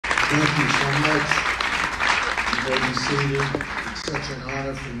Thank you so much. You may be seated. It's such an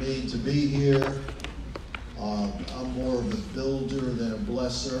honor for me to be here. I'm more of a builder than a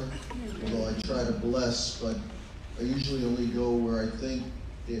blesser, although I try to bless, but I usually only go where I think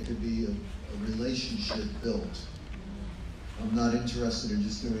there could be a relationship built. I'm not interested in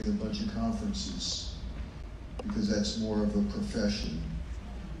just doing a bunch of conferences, because that's more of a profession.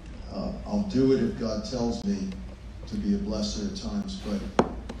 I'll do it if God tells me to be a blesser at times, but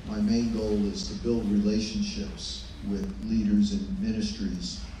my main goal is to build relationships with leaders and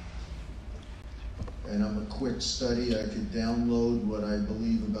ministries. And I'm a quick study. I could download what I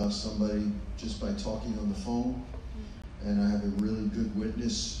believe about somebody just by talking on the phone. And I have a really good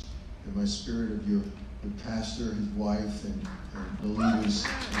witness in my spirit of your pastor, his wife, and the leaders.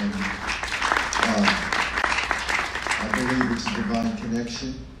 And I believe it's a divine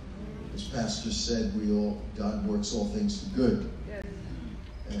connection. As Pastor said, God works all things for good.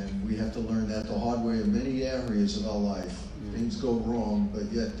 And we have to learn that the hard way in many areas of our life. Things go wrong,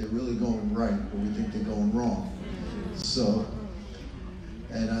 but yet they're really going right, but we think they're going wrong. So,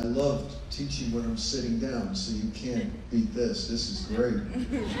 and I love teaching when I'm sitting down, so you can't beat this. This is great.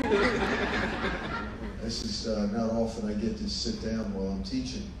 This is not often I get to sit down while I'm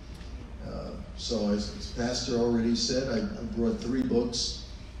teaching. So as Pastor already said, I brought 3 books.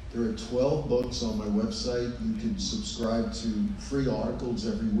 There are 12 books on my website. You can subscribe to free articles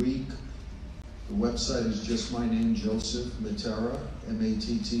every week. The website is just my name, Joseph Mattera,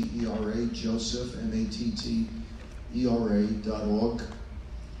 M-A-T-T-E-R-A, Joseph, M-A-T-T-E-R-A.org.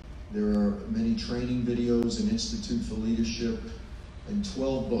 There are many training videos, an Institute for Leadership, and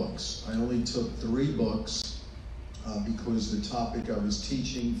 12 books. I only took 3 books because the topic I was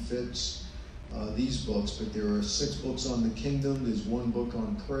teaching fits these books, but there are 6 books on the kingdom. There's 1 book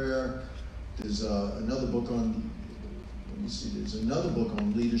on prayer. There's another book on, there's another book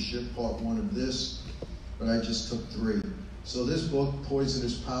on leadership, part 1 of this, but I just took 3. So this book,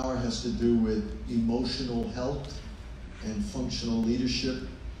 Poisonous Power, has to do with emotional health and functional leadership.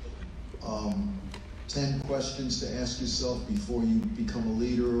 10 questions to ask yourself before you become a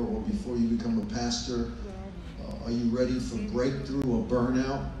leader or before you become a pastor. Are you ready for breakthrough or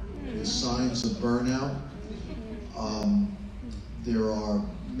burnout? There's signs of burnout. There are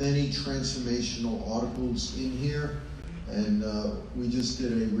many transformational articles in here, and we just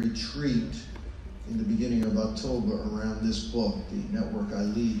did a retreat in the beginning of October around this book, the network I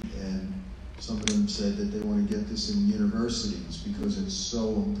lead, and some of them said that they want to get this in universities because it's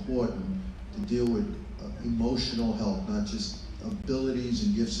so important to deal with emotional health, not just abilities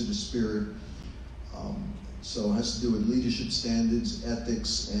and gifts of the Spirit. So it has to do with leadership standards,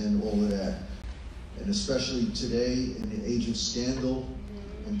 ethics, and all of that. And especially today, in the age of scandal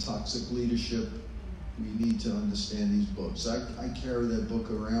and toxic leadership, we need to understand these books. I carry that book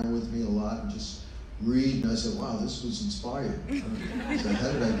around with me a lot and just read, and I said, wow, this was inspired. So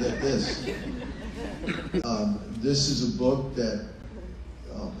how did I get this? This is a book that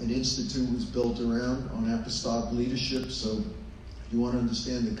an institute was built around on apostolic leadership. So if you want to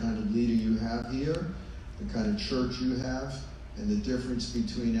understand the kind of leader you have here, the kind of church you have, and the difference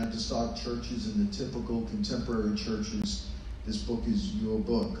between apostolic churches and the typical contemporary churches, this book is your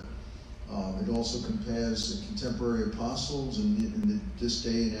book. It also compares the contemporary apostles in this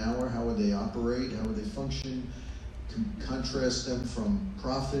day and hour. How would they operate? How would they function? Contrast them from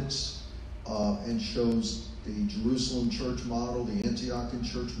prophets, and shows the Jerusalem church model, the Antiochian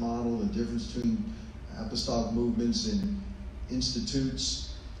church model, the difference between apostolic movements and institutes,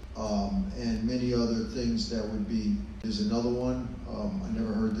 and many other things that would be. There's another one, I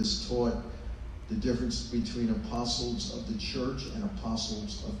never heard this taught, the difference between apostles of the church and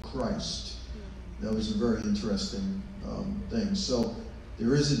apostles of Christ. That was a very interesting thing. So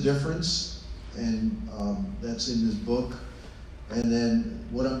there is a difference, and that's in this book. And then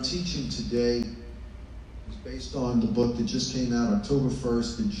what I'm teaching today is based on the book that just came out October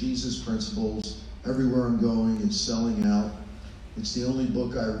 1st, The Jesus Principles. Everywhere I'm going, it's selling out. It's the only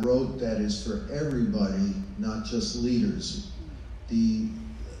book I wrote that is for everybody, not just leaders. The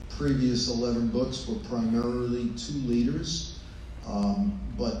previous 11 books were primarily to leaders,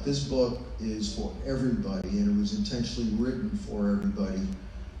 but this book is for everybody, and it was intentionally written for everybody.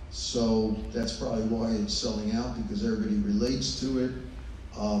 So that's probably why it's selling out, because everybody relates to it,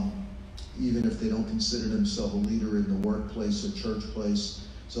 even if they don't consider themselves a leader in the workplace or church place.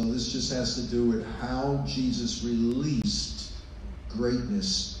 So this just has to do with how Jesus released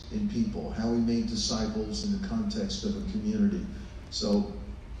greatness in people, how he made disciples in the context of a community. So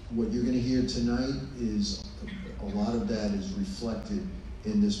what you're going to hear tonight is a lot of that is reflected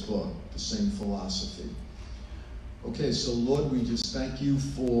in this book, the same philosophy. Okay, so Lord, we just thank you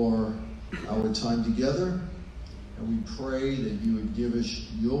for our time together, and we pray that you would give us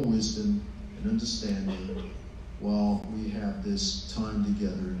your wisdom and understanding while we have this time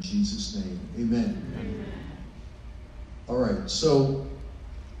together. In Jesus' name, amen. Amen. All right, so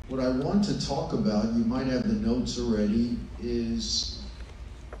what I want to talk about, you might have the notes already, is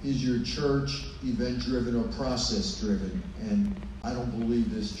your church event-driven or process-driven? And I don't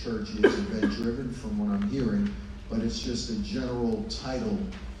believe this church is event-driven from what I'm hearing, but it's just a general title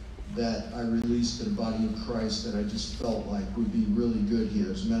that I released to the body of Christ that I just felt like would be really good here.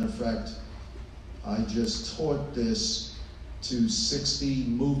 As a matter of fact, I just taught this to 60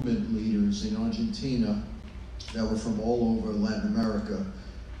 movement leaders in Argentina that were from all over Latin America.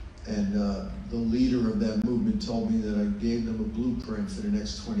 And the leader of that movement told me that I gave them a blueprint for the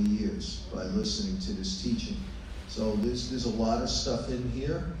next 20 years by listening to this teaching. So there's a lot of stuff in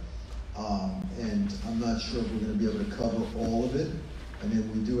here, and I'm not sure if we're going to be able to cover all of it. And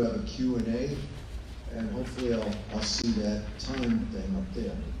then we do have a Q&A, and hopefully I'll see that time thing up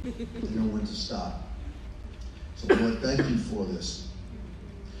there. You know when to stop. So Lord, thank you for this.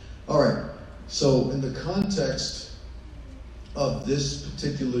 All right, so in the context of this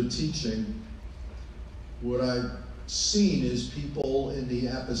particular teaching, what I've seen is people in the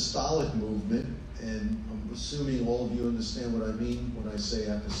apostolic movement, and I'm assuming all of you understand what I mean when I say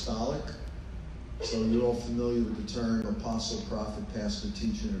apostolic. So you're all familiar with the term apostle, prophet, pastor,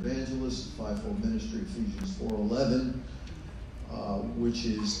 teacher, and evangelist, fivefold ministry, Ephesians 4:11, which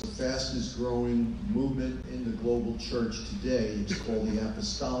is the fastest growing movement in the global church today. It's called the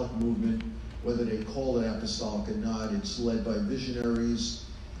apostolic movement. Whether they call it apostolic or not, it's led by visionaries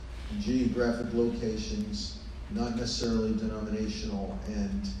in geographic locations, not necessarily denominational,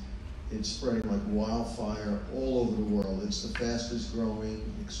 and it's spreading like wildfire all over the world. It's the fastest growing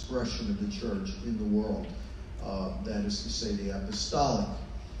expression of the church in the world. That is to say, the apostolic.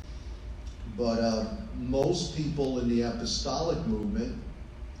 But most people in the apostolic movement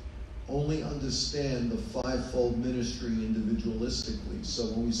only understand the fivefold ministry individualistically. So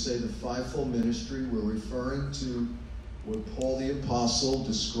when we say the fivefold ministry, we're referring to what Paul the Apostle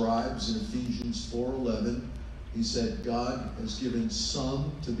describes in Ephesians 4:11. He said, God has given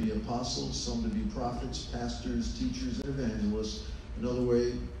some to be apostles, some to be prophets, pastors, teachers, and evangelists. Another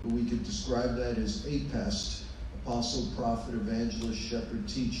way we could describe that is apest, apostle, prophet, evangelist, shepherd,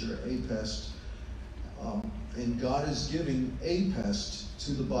 teacher, apest. And God is giving apest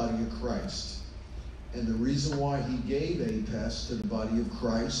to the body of Christ. And the reason why he gave apest to the body of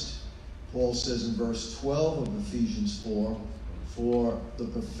Christ, Paul says in verse 12 of Ephesians 4, for the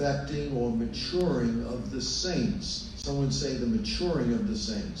perfecting or maturing of the saints. Someone say the maturing of the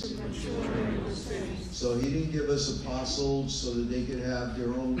saints. The maturing of the saints. So he didn't give us apostles so that they could have their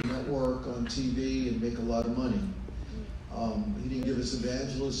own network on TV and make a lot of money. He didn't give us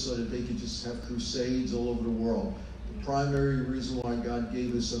evangelists so that they could just have crusades all over the world. The primary reason why God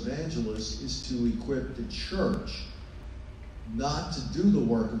gave us evangelists is to equip the church, not to do the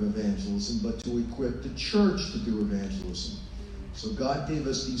work of evangelism, but to equip the church to do evangelism. So God gave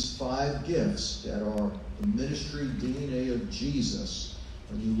us these 5 gifts that are the ministry DNA of Jesus.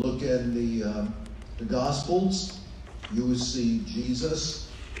 When you look at the Gospels, you will see Jesus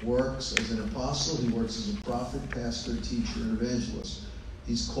works as an apostle. He works as a prophet, pastor, teacher, and evangelist.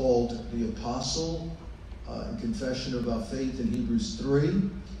 He's called the apostle in Confession of Our Faith in Hebrews 3.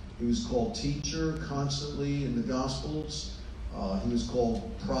 He was called teacher constantly in the Gospels. He was called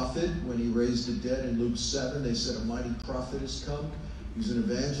prophet when he raised the dead in Luke 7. They said a mighty prophet has come. He was an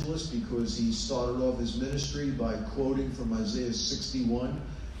evangelist because he started off his ministry by quoting from Isaiah 61,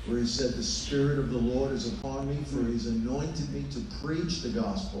 where he said, the Spirit of the Lord is upon me, for he's anointed me to preach the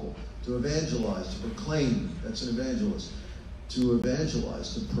gospel, to evangelize, to proclaim. That's an evangelist. To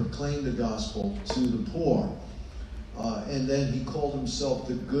evangelize, to proclaim the gospel to the poor. And then he called himself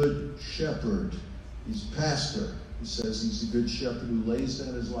the Good Shepherd. He's a pastor. He says he's a good shepherd who lays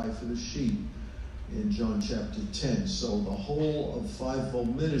down his life for the sheep in John chapter 10. So the whole of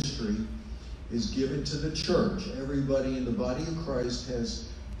fivefold ministry is given to the church. Everybody in the body of Christ has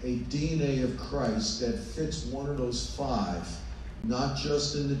a DNA of Christ that fits one of those 5, not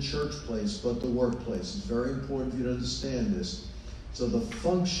just in the church place, but the workplace. It's very important for you to understand this. So the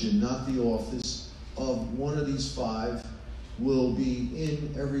function, not the office, of one of these 5 will be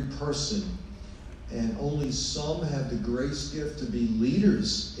in every person. And only some have the grace gift to be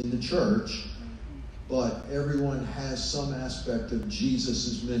leaders in the church, but everyone has some aspect of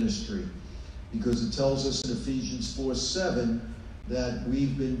Jesus' ministry. Because it tells us in Ephesians 4:7 that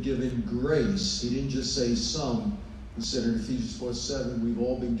we've been given grace. He didn't just say some, He said in Ephesians 4:7, we've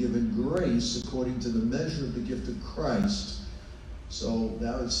all been given grace according to the measure of the gift of Christ. So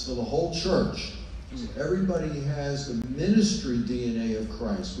that is for the whole church. So everybody has the ministry DNA of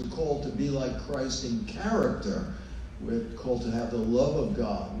Christ. We're called to be like Christ in character. We're called to have the love of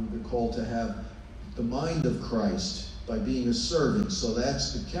God. We're called to have the mind of Christ by being a servant. So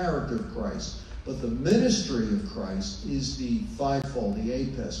that's the character of Christ. But the ministry of Christ is the fivefold, the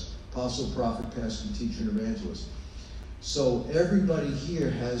APES, apostle, prophet, pastor, teacher, and evangelist. So everybody here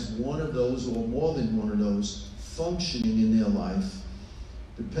has one of those or more than one of those functioning in their life,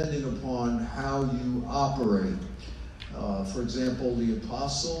 depending upon how you operate. For example, the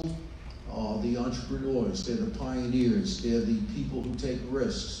apostle, the entrepreneurs, they're the pioneers, they're the people who take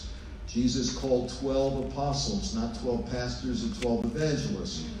risks. Jesus called 12 apostles, not 12 pastors or 12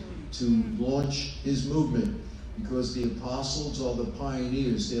 evangelists, to launch his movement, because the apostles are the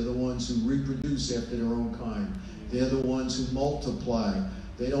pioneers. They're the ones who reproduce after their own kind. They're the ones who multiply.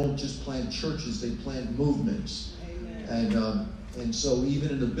 They don't just plant churches, they plant movements. And so even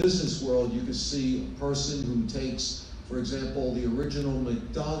in the business world, you can see a person who takes, for example, the original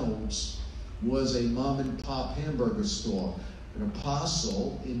McDonald's was a mom and pop hamburger store. An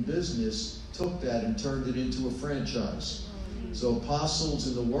apostle in business took that and turned it into a franchise. So apostles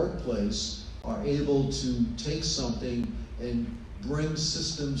in the workplace are able to take something and bring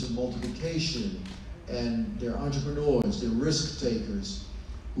systems of multiplication, and they're entrepreneurs, they're risk takers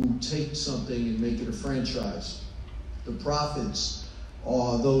who take something and make it a franchise. The prophets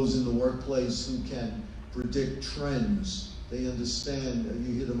are those in the workplace who can predict trends. They understand,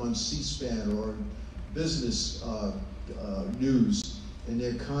 you hear them on C-SPAN or business news, and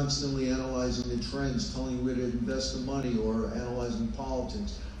they're constantly analyzing the trends, telling you where to invest the money, or analyzing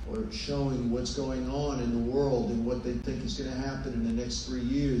politics, or showing what's going on in the world and what they think is going to happen in the next 3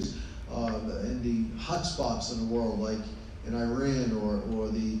 years, and the hot spots in the world, like in Iran or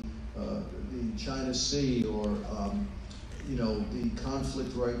the China Sea, or the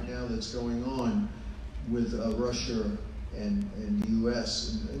conflict right now that's going on with Russia and the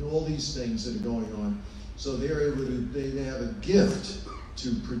U.S. and all these things that are going on. So they're able to, they have a gift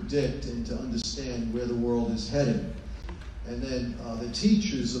to predict and to understand where the world is heading. And then the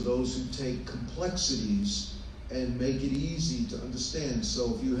teachers are those who take complexities and make it easy to understand.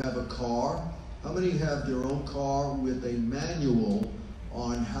 So if you have a car, how many have their own car with a manual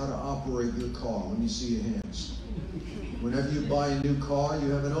on how to operate your car? Let me see your hands. Whenever you buy a new car,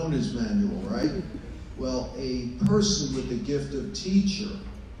 you have an owner's manual, right? Well, a person with the gift of teacher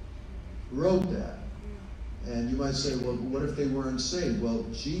wrote that. And you might say, well, what if they weren't saved? Well,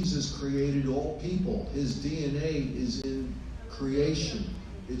 Jesus created all people. His DNA is in creation.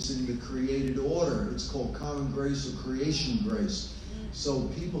 It's in the created order. It's called common grace or creation grace. So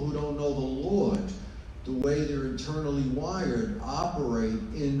people who don't know the Lord, the way they're internally wired, operate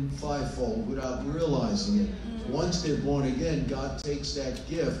in fivefold without realizing it. Once they're born again, God takes that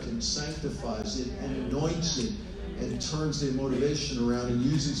gift and sanctifies it and anoints it and turns their motivation around and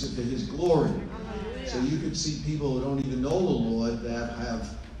uses it for his glory. So you could see people who don't even know the Lord that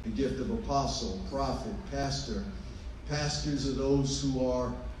have the gift of apostle, prophet, pastor. Pastors are those who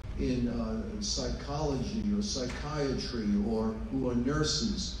are in psychology or psychiatry, or who are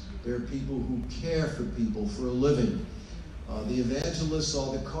nurses. They're people who care for people for a living. The evangelists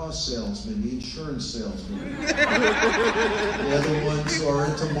are the car salesmen, the insurance salesmen. They're the ones who are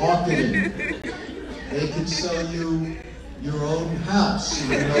into marketing. They can sell you your own house,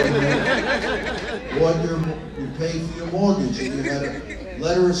 you paid for your mortgage, and you had a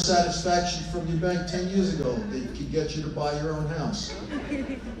letter of satisfaction from your bank 10 years ago. They could get you to buy your own house.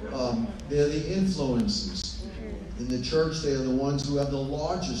 They're the influences. In the church, they are the ones who have the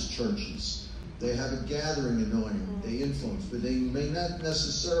largest churches. They have a gathering anointing. They influence, but they may not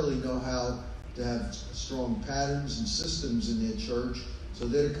necessarily know how to have strong patterns and systems in their church. So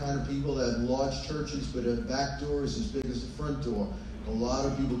they're the kind of people that have large churches, but a back door is as big as the front door. A lot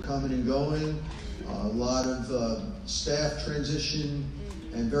of people coming and going, a lot of staff transition,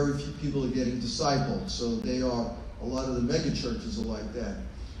 and very few people are getting discipled. So they are, a lot of the mega churches are like that.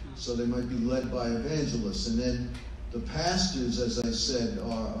 So they might be led by evangelists. And then the pastors, as I said,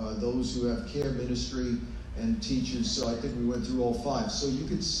 are those who have care ministry and teachers. So I think we went through all five. So you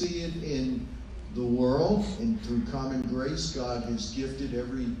could see it in the world, and through common grace, God has gifted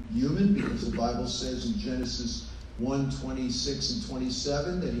every human, because the Bible says in Genesis 1:26 and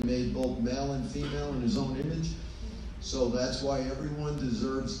 27 that he made both male and female in his own image. So that's why everyone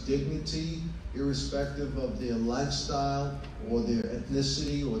deserves dignity, irrespective of their lifestyle or their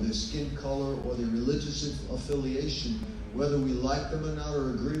ethnicity or their skin color or their religious affiliation. Whether we like them or not,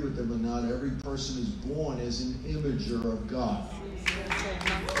 or agree with them or not, every person is born as an imager of God.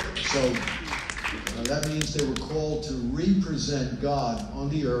 So that means they were called to represent God on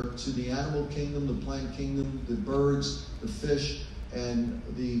the earth to the animal kingdom, the plant kingdom, the birds, the fish, and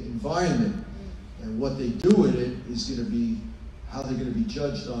the environment. And what they do with it is going to be how they're going to be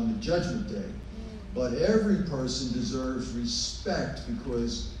judged on the judgment day. But every person deserves respect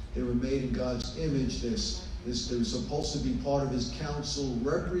because they were made in God's image. They were supposed to be part of his council,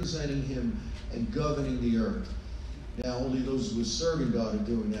 representing him and governing the earth. Now, only those who are serving God are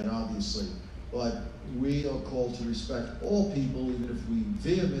doing that, obviously. But we are called to respect all people, even if we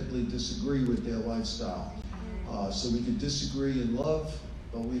vehemently disagree with their lifestyle. So we can disagree in love,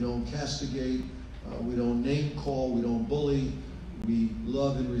 but we don't castigate, we don't name call, we don't bully. We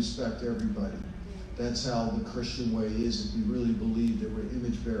love and respect everybody. That's how the Christian way is, if we really believe that we're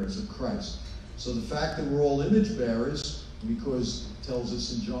image bearers of Christ. So the fact that we're all image bearers, because it tells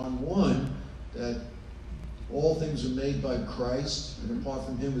us in John 1 that all things are made by Christ, and apart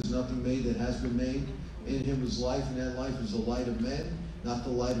from him is nothing made that has been made. In him is life, and that life is the light of men, not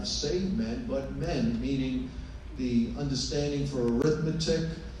the light of saved men, but men, meaning the understanding for arithmetic,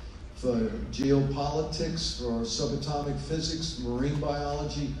 for geopolitics, for subatomic physics, marine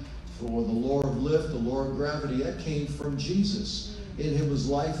biology, for the law of lift, the law of gravity. That came from Jesus. In him was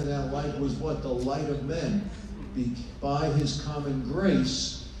life, and that life was what? The light of men. By his common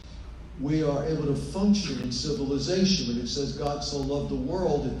grace, we are able to function in civilization. When it says God so loved the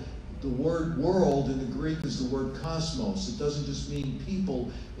world world in the Greek is the word cosmos. It doesn't just mean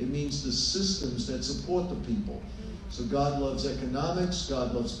people, it means the systems that support the people. So God loves economics,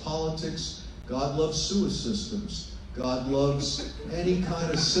 God loves politics, God loves sewer systems. God loves any kind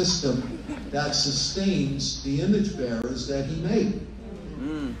of system that sustains the image bearers that he made.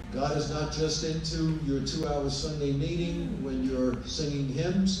 God is not just into your 2-hour Sunday meeting when you're singing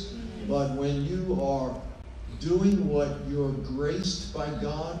hymns, but when you are doing what you're graced by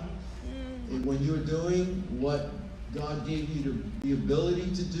God, and when you're doing what God gave you the ability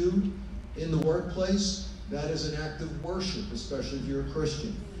to do in the workplace, that is an act of worship, especially if you're a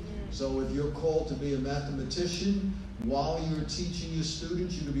Christian. So if you're called to be a mathematician, while you're teaching your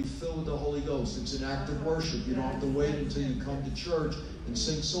students, you're going to be filled with the Holy Ghost. It's an act of worship. You don't have to wait until you come to church and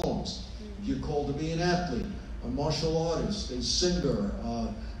sing songs. If you're called to be an athlete, a martial artist, a singer,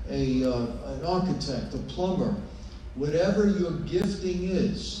 an architect, a plumber, whatever your gifting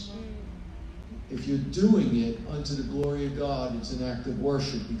is, if you're doing it unto the glory of God, it's an act of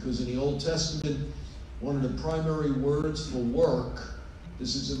worship. Because in the Old Testament, one of the primary words for work,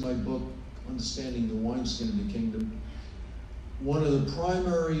 this is in my book, Understanding the Wineskin of the Kingdom, one of the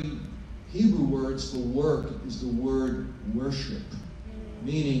primary Hebrew words for work is the word worship.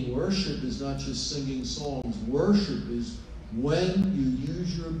 Meaning worship is not just singing songs. Worship is when you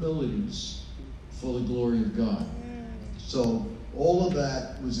use your abilities for the glory of God. So all of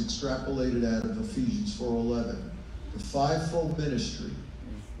that was extrapolated out of Ephesians 4:11. The fivefold ministry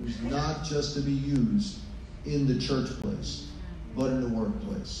was not just to be used in the church place, but in the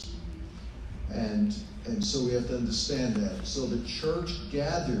workplace. And so we have to understand that. So the church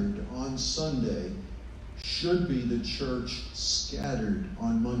gathered on Sunday should be the church scattered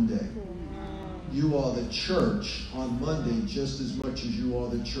on Monday. You are the church on Monday just as much as you are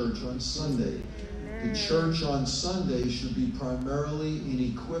the church on Sunday. The church on Sunday should be primarily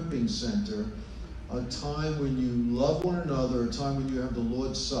an equipping center, a time when you love one another, a time when you have the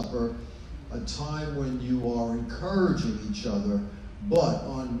Lord's Supper, a time when you are encouraging each other. But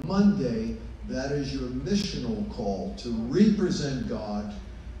on Monday, that is your missional call to represent God.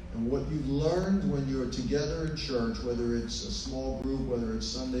 And what you've learned when you're together in church, whether it's a small group, whether it's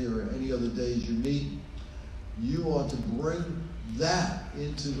Sunday or any other days you meet, you are to bring that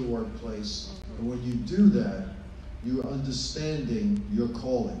into the workplace. And when you do that, you're understanding your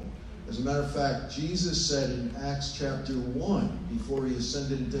calling. As a matter of fact, Jesus said in Acts chapter 1, before he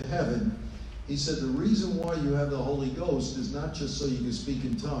ascended into heaven, he said the reason why you have the Holy Ghost is not just so you can speak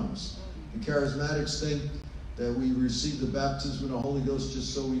in tongues. The charismatics think that we receive the baptism of the Holy Ghost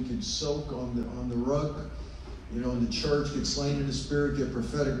just so we could soak on the rug, in the church, get slain in the Spirit, get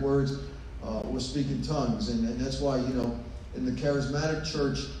prophetic words, or speak in tongues. And that's why, in the charismatic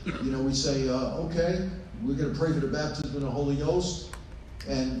church, we say, okay, we're going to pray for the baptism of the Holy Ghost.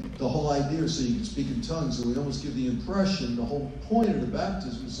 And the whole idea is so you can speak in tongues. And we almost give the impression, the whole point of the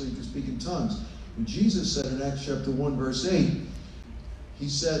baptism is so you can speak in tongues. And Jesus said in Acts chapter 1, verse 8, he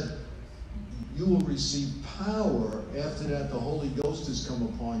said, you will receive power after that the Holy Ghost has come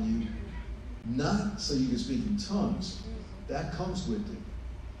upon you, not so you can speak in tongues. That comes with it.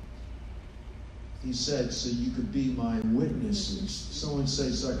 He said, so you could be my witnesses. Someone say,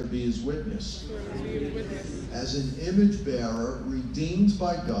 so I could be his witness. As an image bearer, redeemed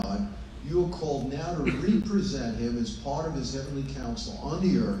by God, you are called now to represent him as part of his heavenly council on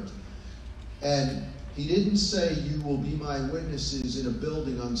the earth. And he didn't say you will be my witnesses in a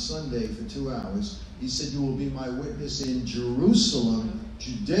building on Sunday for 2 hours. He said you will be my witness in Jerusalem,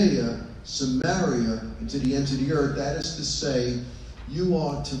 Judea, Samaria, and to the ends of the earth. That is to say, you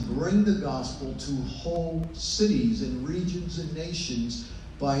are to bring the gospel to whole cities and regions and nations.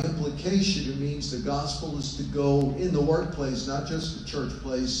 By implication, it means the gospel is to go in the workplace, not just the church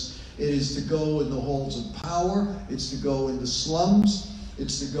place. It is to go in the halls of power. It's to go in the slums.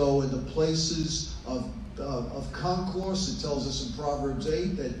 It's to go in the places of concourse. It tells us in Proverbs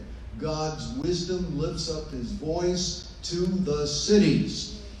 8 that God's wisdom lifts up his voice to the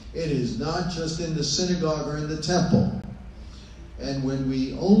cities. It is not just in the synagogue or in the temple. And when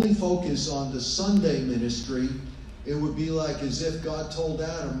we only focus on the Sunday ministry, it would be like as if God told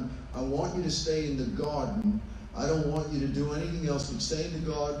Adam, I want you to stay in the garden. I don't want you to do anything else but stay in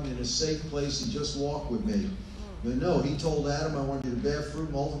the garden in a safe place and just walk with me. But no, he told Adam, I want you to bear fruit,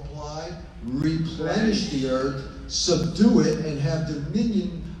 multiply, replenish the earth, subdue it, and have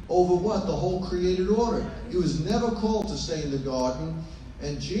dominion over what? The whole created order. He was never called to stay in the garden.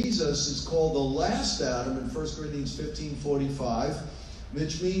 And Jesus is called the last Adam in 1 Corinthians 15:45,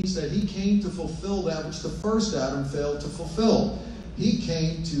 which means that he came to fulfill that which the first Adam failed to fulfill. He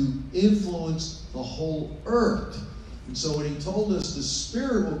came to influence the whole earth. And so when he told us the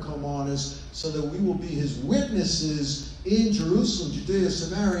Spirit will come on us so that we will be his witnesses in Jerusalem, Judea,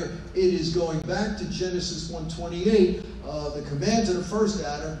 Samaria, it is going back to Genesis 1:28, the command to the first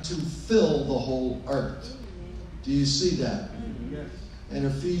Adam to fill the whole earth. Do you see that? Yes. In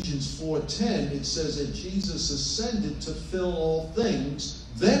Ephesians 4:10, it says that Jesus ascended to fill all things.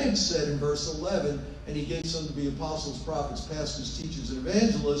 Then it said in verse 11, and he gave some to be apostles, prophets, pastors, teachers, and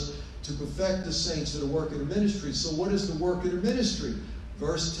evangelists to perfect the saints for the work of the ministry. So what is the work of the ministry?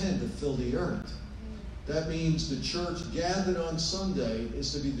 Verse 10, to fill the earth. That means the church gathered on Sunday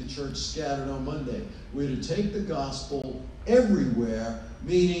is to be the church scattered on Monday. We're to take the gospel everywhere,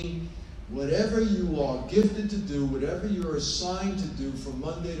 meaning whatever you are gifted to do, whatever you're assigned to do from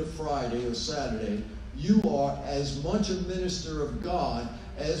Monday to Friday or Saturday, you are as much a minister of God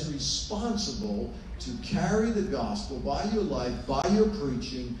as responsible to carry the gospel by your life, by your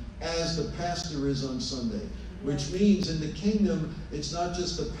preaching, as the pastor is on Sunday. Which means in the kingdom, it's not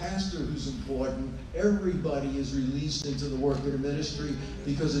just the pastor who's important. Everybody is released into the work of the ministry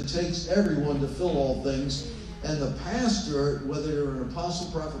because it takes everyone to fill all things. And the pastor, whether they're an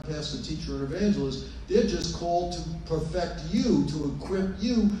apostle, prophet, pastor, teacher, or evangelist, they're just called to perfect you, to equip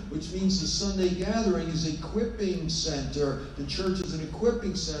you, which means the Sunday gathering is an equipping center. The church is an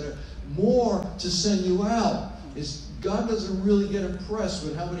equipping center, more to send you out. God doesn't really get impressed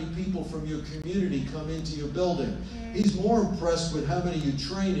with how many people from your community come into your building. He's more impressed with how many you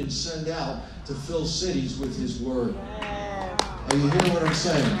train and send out to fill cities with his word. Are you hearing what I'm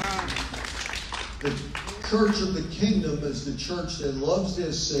saying? The church of the kingdom is the church that loves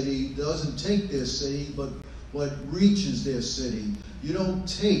their city, doesn't take their city, but reaches their city. You don't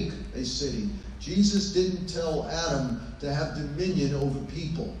take a city. Jesus didn't tell Adam to have dominion over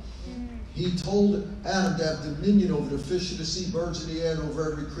people. He told Adam to have dominion over the fish of the sea, birds of the air, and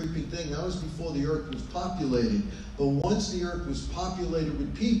over every creeping thing. That was before the earth was populated. But once the earth was populated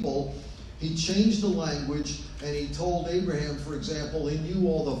with people, he changed the language, and he told Abraham, for example, in you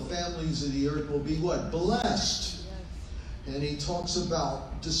all the families of the earth will be what? Blessed. And he talks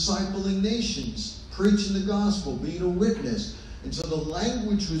about discipling nations, preaching the gospel, being a witness. And so the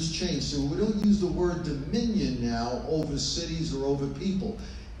language was changed. So we don't use the word dominion now over cities or over people.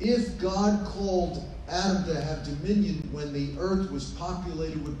 If God called Adam to have dominion when the earth was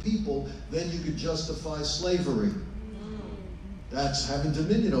populated with people, then you could justify slavery. That's having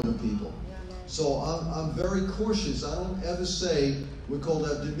dominion over people. So I'm very cautious. I don't ever say we're called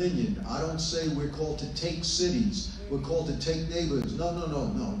to have dominion. I don't say we're called to take cities. We're called to take neighborhoods.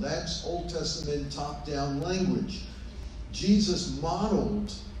 No. That's Old Testament top-down language. Jesus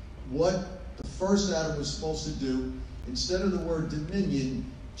modeled what the first Adam was supposed to do. Instead of the word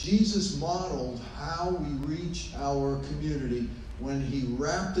dominion, Jesus modeled how we reach our community when he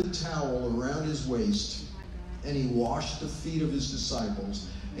wrapped a towel around his waist and he washed the feet of his disciples.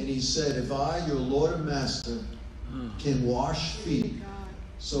 And he said, if I, your Lord and Master, can wash feet,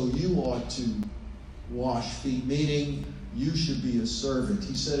 so you ought to wash feet, meaning you should be a servant.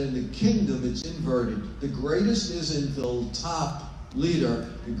 He said in the kingdom it's inverted. The greatest isn't the top leader.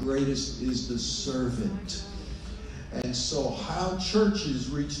 The greatest is the servant. And so how churches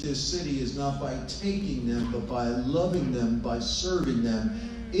reach this city is not by taking them, but by loving them, by serving them.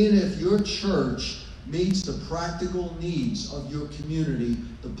 And if your church meets the practical needs of your community,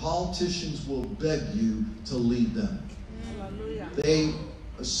 the politicians will beg you to lead them. They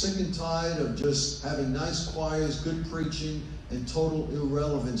are sick and tired of just having nice choirs, good preaching, and total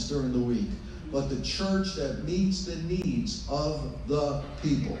irrelevance during the week. But the church that meets the needs of the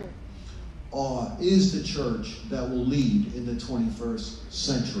people is the church that will lead in the 21st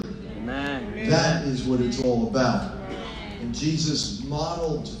century. Amen. That is what it's all about. And Jesus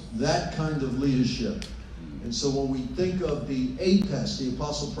modeled that kind of leadership. And so when we think of the APES, the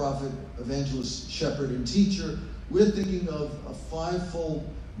Apostle, Prophet, Evangelist, Shepherd, and Teacher, we're thinking of a fivefold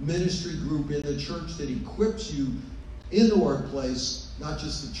ministry group in the church that equips you in the workplace, not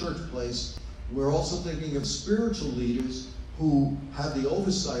just the church place. We're also thinking of spiritual leaders who have the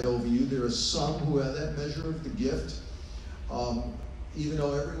oversight over you. There are some who have that measure of the gift. Even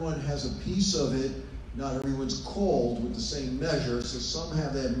though everyone has a piece of it, not everyone's called with the same measure. So some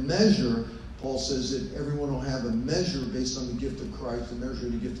have that measure. Paul says that everyone will have a measure based on the gift of Christ, the measure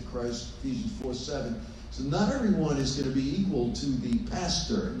of the gift of Christ, Ephesians 4:7. So not everyone is going to be equal to the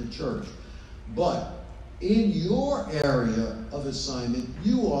pastor in the church. But in your area of assignment,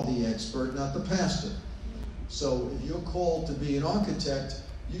 you are the expert, not the pastor. So if you're called to be an architect,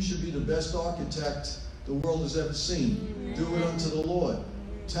 you should be the best architect the world has ever seen. Do it unto the Lord.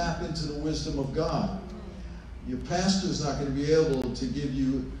 Tap into the wisdom of God. Your pastor is not going to be able to give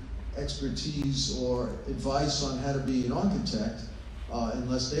you expertise or advice on how to be an architect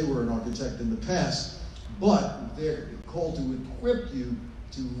unless they were an architect in the past. But they're called to equip you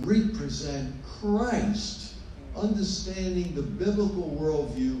to represent Christ, understanding the biblical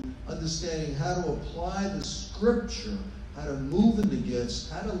worldview, understanding how to apply the scripture, how to move in the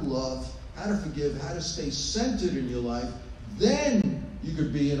gifts, how to love, how to forgive, how to stay centered in your life. Then you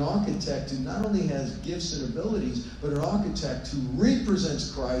could be an architect who not only has gifts and abilities, but an architect who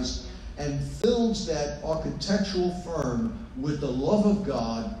represents Christ and fills that architectural firm with the love of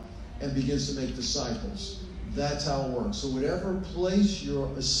God and begins to make disciples. That's how it works. So whatever place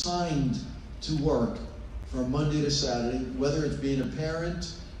you're assigned to work from Monday to Saturday, whether it's being a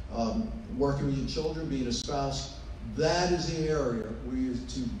parent, working with your children, being a spouse, that is the area where you're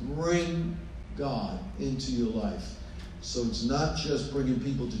to bring God into your life. So it's not just bringing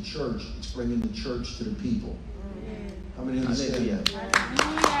people to church, it's bringing the church to the people. How many understand that?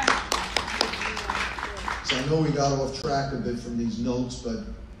 So I know we got off track a bit from these notes, but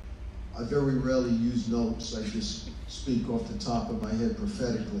I very rarely use notes. I just speak off the top of my head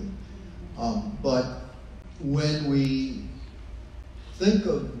prophetically. But when we think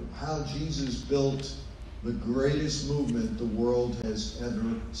of how Jesus built the greatest movement the world has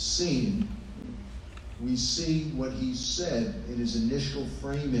ever seen, we see what he said in his initial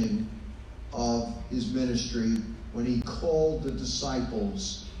framing of his ministry. When he called the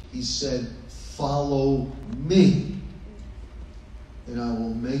disciples, he said, "Follow me, and I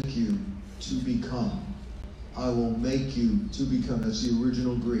will make you to become." I will make you to become. That's the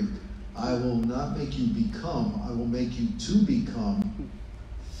original Greek. I will not make you become. I will make you to become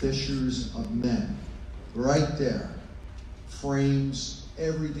fishers of men. Right there frames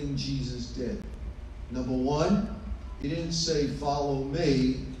everything Jesus did. Number one, he didn't say, "Follow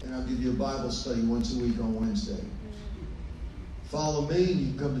me, and I'll give you a Bible study once a week on Wednesday." Follow me, and you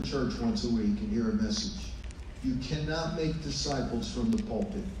can come to church once a week and hear a message. You cannot make disciples from the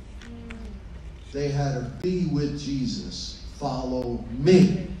pulpit. They had to be with Jesus. Follow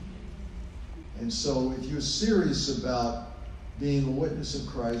me. And so if you're serious about being a witness of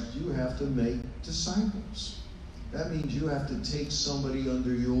Christ, you have to make disciples. That means you have to take somebody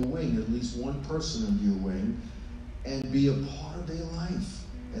under your wing, at least one person under your wing, and be a part of their life.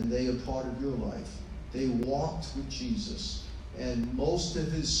 And they are part of your life. They walked with Jesus. And most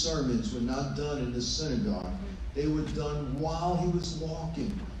of his sermons were not done in the synagogue. They were done while he was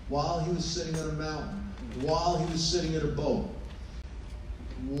walking, while he was sitting on a mountain, while he was sitting in a boat,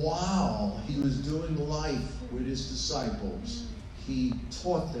 while he was doing life with his disciples. He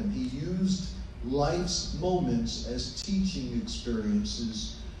taught them. He used life's moments as teaching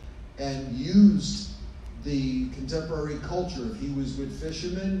experiences and used the contemporary culture. If he was with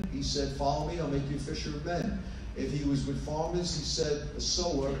fishermen, he said, "Follow me, I'll make you a fisher of men." If he was with farmers, he said, "A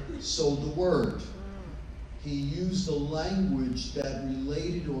sower sowed the word." He used the language that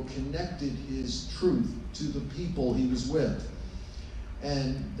related or connected his truth to the people he was with.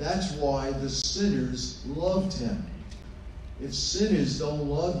 And that's why the sinners loved him. If sinners don't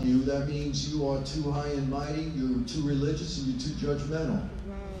love you, that means you are too high and mighty, you're too religious, and you're too judgmental.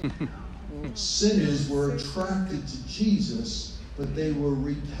 Sinners were attracted to Jesus, but they were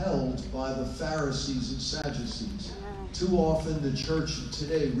repelled by the Pharisees and Sadducees. Too often the church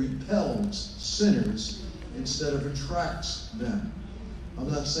today repels sinners instead of attracts them. I'm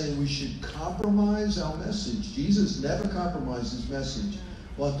not saying we should compromise our message. Jesus never compromised his message.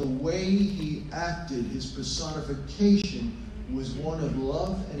 But the way he acted, his personification, was one of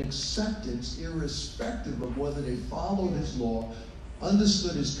love and acceptance, irrespective of whether they followed his law,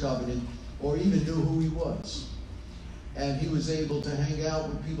 understood his covenant, or even knew who he was. And he was able to hang out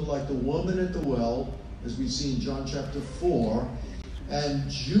with people like the woman at the well, as we see in John chapter 4.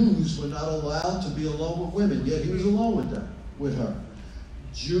 And Jews were not allowed to be alone with women, yet he was alone with them, with her.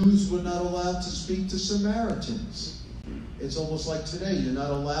 Jews were not allowed to speak to Samaritans. It's almost like today, you're not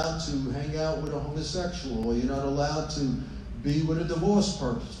allowed to hang out with a homosexual, or you're not allowed to be with a divorced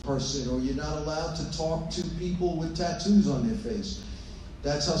person, or you're not allowed to talk to people with tattoos on their face.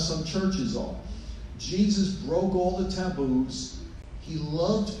 That's how some churches are. Jesus broke all the taboos. He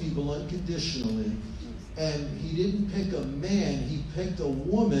loved people unconditionally, and he didn't pick a man, he picked a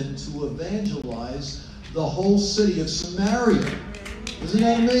woman to evangelize the whole city of Samaria. Isn't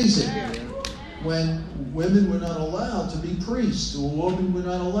that amazing? When women were not allowed to be priests, or women were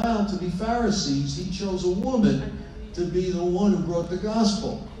not allowed to be Pharisees, he chose a woman to be the one who brought the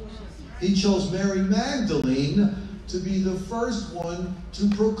gospel. He chose Mary Magdalene to be the first one to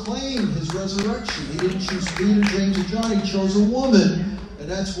proclaim his resurrection. He didn't choose Peter, James, or John. He chose a woman. And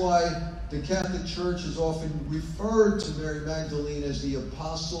that's why the Catholic Church is often referred to Mary Magdalene as the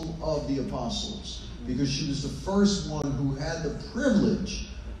apostle of the apostles, because she was the first one who had the privilege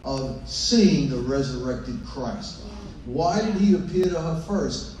of seeing the resurrected Christ. Why did he appear to her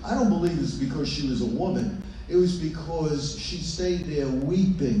first? I don't believe it's because she was a woman. It was because she stayed there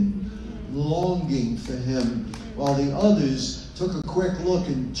weeping, longing for him, while the others took a quick look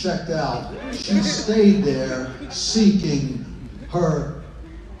and checked out. She stayed there seeking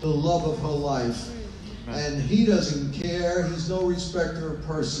the love of her life. And he doesn't care. He's no respecter of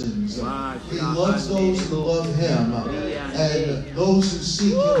persons. He loves those who love him. And those who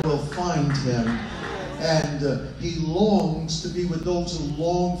seek him will find him. And he longs to be with those who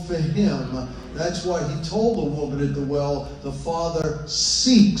long for him. That's why he told the woman at the well, the Father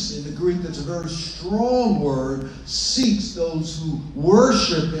seeks. In the Greek, that's a very strong word. Seeks those who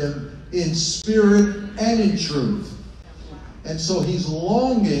worship him in spirit and in truth. And so he's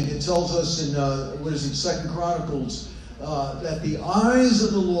longing. It tells us in, 2 Chronicles, that the eyes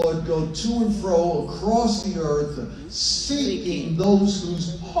of the Lord go to and fro across the earth, seeking those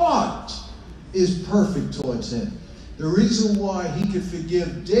whose heart is perfect towards him. The reason why he could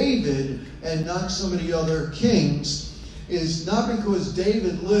forgive David and not some of the other kings is not because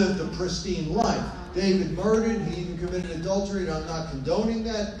David lived a pristine life. David murdered, he even committed adultery, and I'm not condoning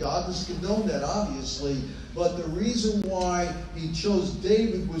that. God has condoned that, obviously. But the reason why he chose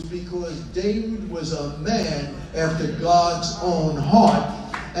David was because David was a man after God's own heart.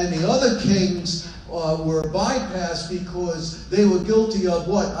 And the other kings were bypassed because they were guilty of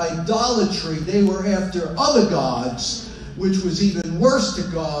what? Idolatry. They were after other gods, which was even worse to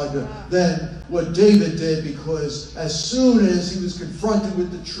God than what David did, because as soon as he was confronted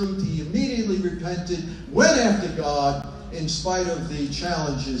with the truth, he immediately repented, went after God in spite of the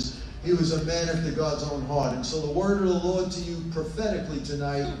challenges. He was a man after God's own heart. And so the word of the Lord to you prophetically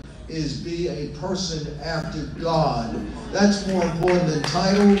tonight is be a person after God. That's more important than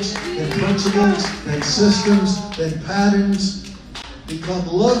titles, than principles, than systems, than patterns. Become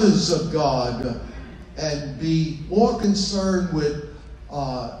lovers of God and be more concerned with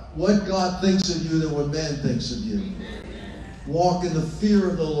what God thinks of you than what man thinks of you. Walk in the fear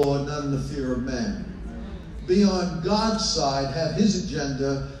of the Lord, not in the fear of man. Be on God's side, have his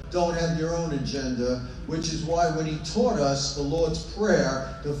agenda, don't have your own agenda, which is why when he taught us the Lord's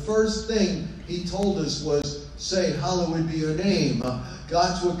Prayer, the first thing he told us was, say, hallowed be your name.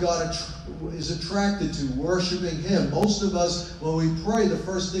 God's what God is attracted to, worshiping him. Most of us, when we pray, the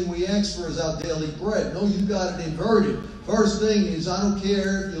first thing we ask for is our daily bread. No, you got it inverted. First thing is, I don't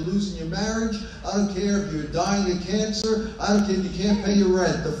care if you're losing your marriage. I don't care if you're dying of cancer. I don't care if you can't pay your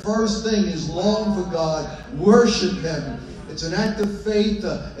rent. The first thing is long for God. Worship him. It's an act of faith,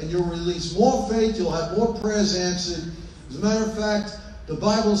 and you'll release more faith. You'll have more prayers answered. As a matter of fact, the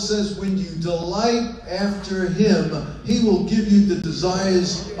Bible says when you delight after him, he will give you the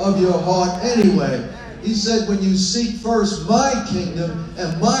desires of your heart anyway. He said, when you seek first my kingdom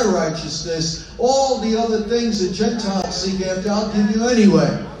and my righteousness, all the other things that Gentiles seek after, I'll give you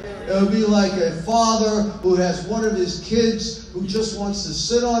anyway. It would be like a father who has one of his kids who just wants to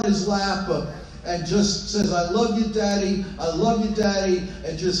sit on his lap and just says, I love you, Daddy, I love you, Daddy,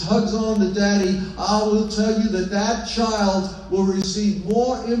 and just hugs on to Daddy, I will tell you that that child will receive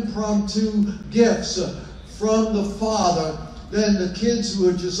more impromptu gifts from the Father than the kids who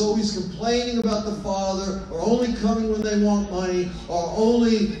are just always complaining about the Father, or only coming when they want money, or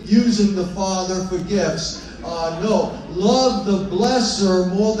only using the Father for gifts. No, love the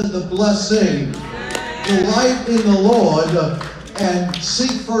blesser more than the blessing. Delight in the Lord, and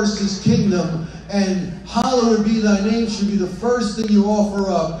seek first His kingdom, and hallowed be thy name should be the first thing you offer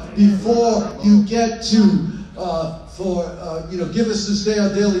up before you get to give us this day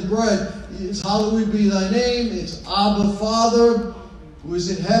our daily bread. It's hallowed be thy name. It's Abba, Father, who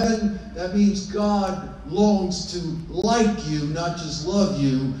is in heaven. That means God longs to like you, not just love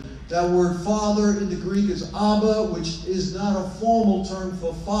you. That word Father in the Greek is Abba, which is not a formal term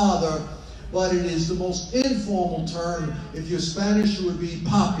for father, but it is the most informal term. If you're Spanish, it would be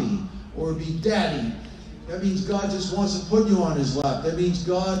papi, or it would be daddy. That means God just wants to put you on His lap. That means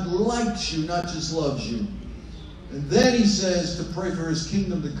God likes you, not just loves you. And then He says to pray for His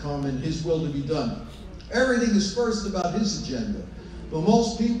kingdom to come and His will to be done. Everything is first about His agenda. But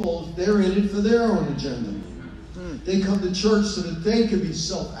most people, they're in it for their own agenda. They come to church so that they can be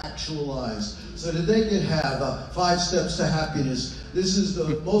self-actualized, so that they can have 5 steps to happiness. This is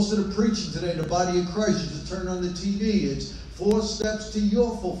most of the preaching today in the body of Christ. You just turn on the TV. It's 4 steps to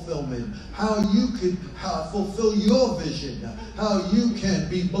your fulfillment. How you can fulfill your vision. How you can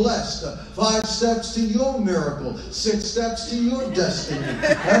be blessed. 5 steps to your miracle. 6 steps to your destiny.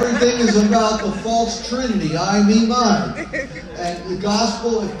 Everything is about the false trinity. I, me, mine. And the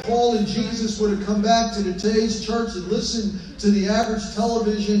gospel, if Paul and Jesus were to come back to today's church and listen to the average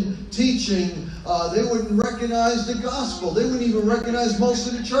television teaching, they wouldn't recognize the gospel. They wouldn't even recognize most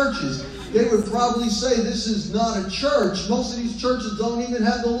of the churches. They would probably say this is not a church. Most of these churches don't even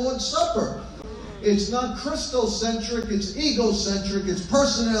have the Lord's Supper. It's not Christocentric, it's egocentric, it's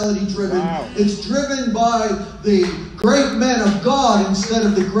personality-driven. Wow. It's driven by the great men of God instead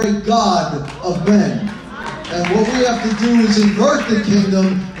of the great God of men. And what we have to do is invert the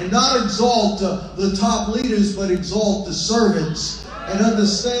kingdom and not exalt the top leaders, but exalt the servants. And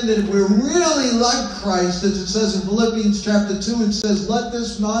understand that if we're really like Christ, as it says in Philippians chapter 2, it says, let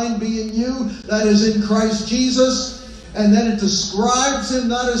this mind be in you that is in Christ Jesus. And then it describes Him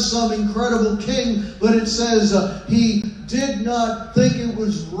not as some incredible king, but it says He did not think it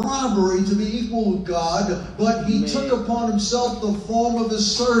was robbery to be equal with God, but He took upon Himself the form of a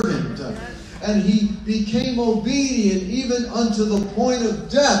servant. And He became obedient even unto the point of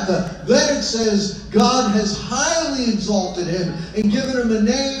death. Then it says, God has highly exalted Him and given Him a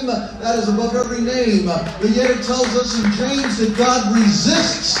name that is above every name. But yet it tells us in James that God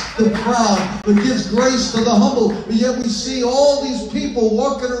resists the proud, but gives grace to the humble. But yet we see all these people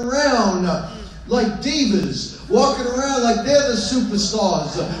walking around like divas, walking around like they're the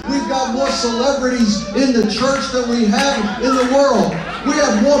superstars. We've got more celebrities in the church than we have in the world. We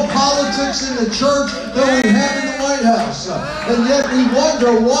have more politics in the church than we have in the White House. And yet we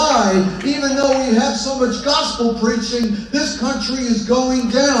wonder why, even though we have so much gospel preaching, this country is going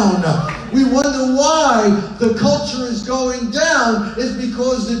down. We wonder why the culture is going down. It's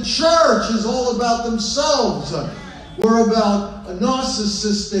because the church is all about themselves. We're about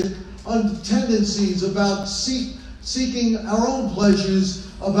narcissistic tendencies, about seeking our own pleasures,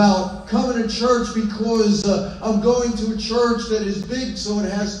 about coming to church because I'm going to a church that is big, so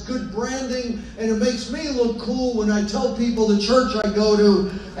it has good branding, and it makes me look cool when I tell people the church I go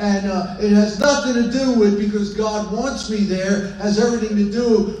to, and it has nothing to do with because God wants me there. It has everything to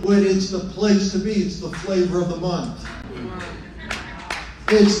do with it's the place to be. It's the flavor of the month.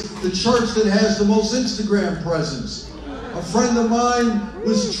 It's the church that has the most Instagram presence. A friend of mine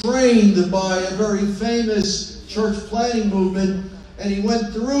was trained by a very famous church planning movement, and he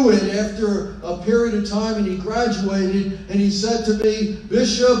went through it after a period of time, and he graduated, and he said to me,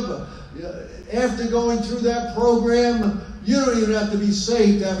 Bishop, after going through that program, you don't even have to be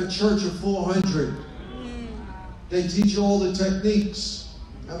saved to have a church of 400. They teach you all the techniques,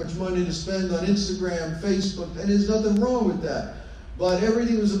 how much money to spend on Instagram, Facebook, and there's nothing wrong with that. But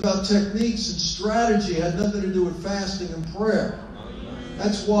everything was about techniques and strategy. It had nothing to do with fasting and prayer.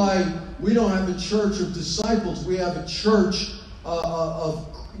 That's why we don't have a church of disciples. We have a church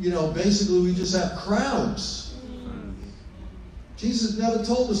basically we just have crowds. Jesus never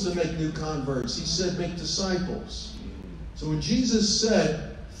told us to make new converts. He said make disciples. So when Jesus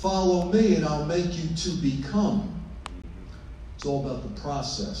said, follow me and I'll make you to become, it's all about the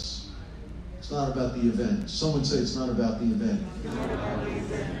process. It's not about the event. Someone say it's not about the event.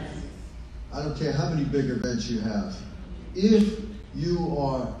 I don't care how many big events you have. If you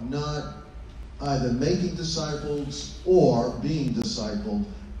are not either making disciples or being discipled,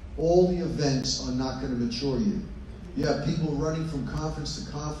 all the events are not going to mature you. You have people running from conference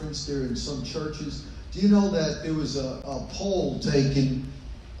to conference. They're in some churches. Do you know that there was a poll taken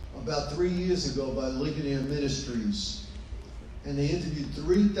about 3 years ago by Ligonier Ministries, and they interviewed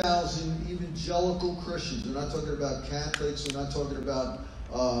 3,000 evangelical Christians. We're not talking about Catholics. We're not talking about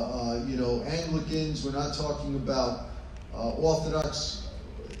Anglicans. We're not talking about Orthodox,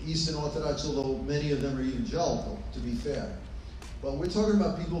 Eastern Orthodox, although many of them are evangelical, to be fair. But we're talking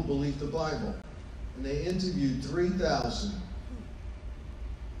about people who believe the Bible. And they interviewed 3,000.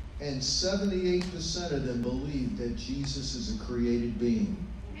 And 78% of them believe that Jesus is a created being.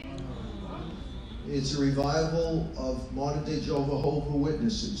 It's a revival of modern-day Jehovah's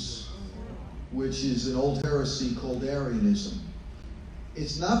Witnesses, which is an old heresy called Arianism.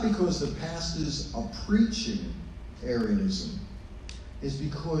 It's not because the pastors are preaching Arianism. It's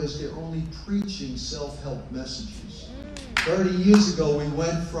because they're only preaching self-help messages. 30 years ago, we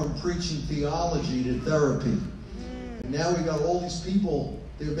went from preaching theology to therapy. And now we got all these people,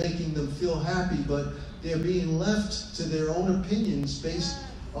 they're making them feel happy, but they're being left to their own opinions based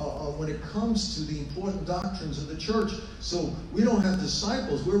when it comes to the important doctrines of the church. So we don't have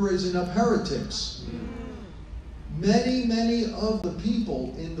disciples, we're raising up heretics. Many of the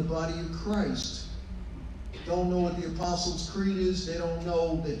people in the body of Christ don't know what the Apostles' Creed is. They don't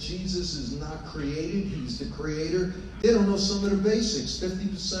know that Jesus is not created. He's the creator. They don't know some of the basics.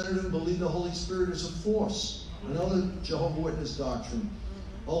 50% of them believe the Holy Spirit is a force. Another Jehovah's Witness doctrine.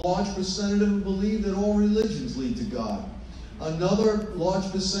 A large percentage of them believe that all religions lead to God. Another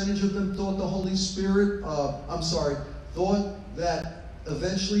large percentage of them thought the Holy Spirit, thought that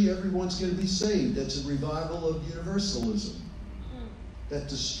eventually everyone's going to be saved. That's a revival of universalism that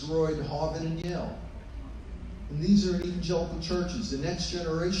destroyed Harvard and Yale. And these are evangelical churches, the next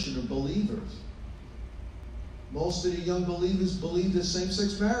generation of believers. Most of the young believers believe that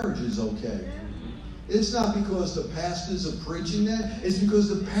same-sex marriage is okay. It's not because the pastors are preaching that. It's because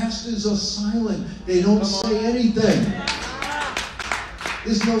the pastors are silent. They don't say anything.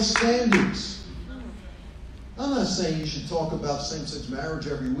 There's no standards. I'm not saying you should talk about same-sex marriage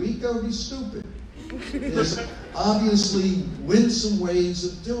every week. That would be stupid. There's obviously winsome ways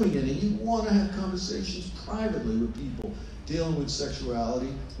of doing it, and you want to have conversations privately with people dealing with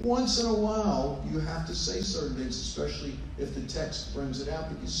sexuality. Once in a while, you have to say certain things, especially if the text brings it out,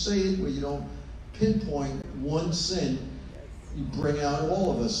 but you say it where you don't pinpoint one sin. You bring out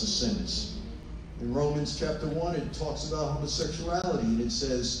all of us as sinners. In Romans chapter 1, it talks about homosexuality, and it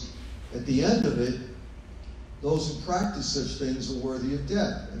says, at the end of it, those who practice such things are worthy of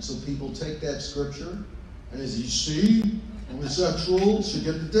death. And so people take that scripture, and as you see, homosexuals should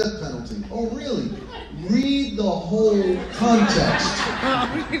get the death penalty. Oh, really? Read the whole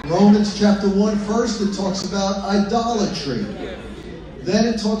context. Romans chapter 1, first it talks about idolatry. Then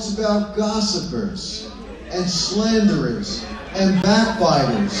it talks about gossipers and slanderers and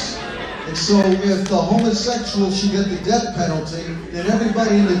backbiters. And so if the homosexual should get the death penalty, then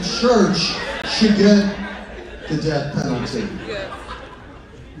everybody in the church should get the death penalty.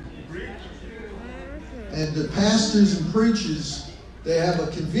 And the pastors and preachers, they have a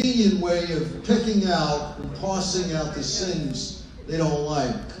convenient way of picking out and parsing out the sins they don't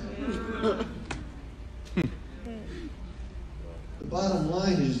like. The bottom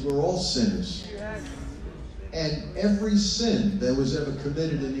line is we're all sinners. And every sin that was ever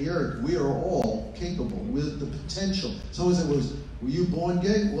committed in the earth, we are all capable with the potential. Someone said, were you born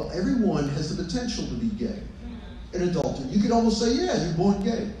gay? Well, everyone has the potential to be gay. An adulterer. You could almost say, yeah, you're born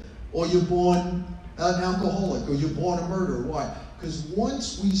gay. Or you're born an alcoholic. Or you're born a murderer. Why? Because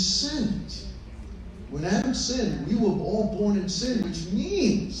once we sinned, when Adam sinned, we were all born in sin, which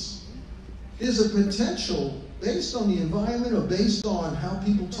means there's a potential based on the environment or based on how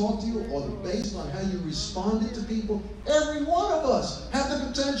people talk to you or based on how you responded to people. Every one of us have the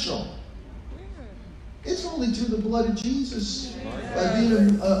potential. It's only through the blood of Jesus by being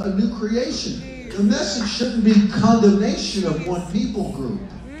a new creation. The message shouldn't be condemnation of one people group.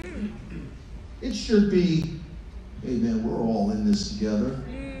 It should be, hey man, we're all in this together.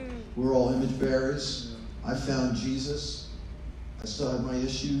 We're all image bearers. I found Jesus. I still have my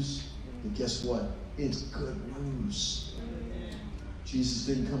issues. But guess what? It's good news. Jesus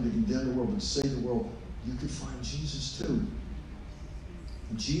didn't come to condemn the world, but to save the world. You could find Jesus too.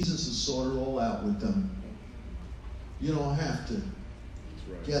 And Jesus has sorted it all out with them. You don't have to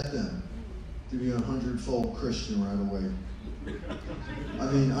get them to be a 100-fold Christian right away. I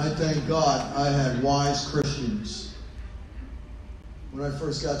mean, I thank God I had wise Christians. When I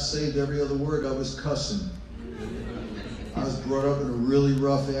first got saved, every other word I was cussing. I was brought up in a really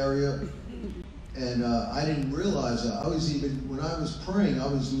rough area. And I didn't realize that. When I was praying, I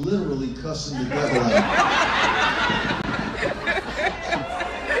was literally cussing the devil out.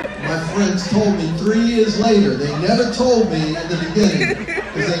 My friends told me 3 years later. They never told me in the beginning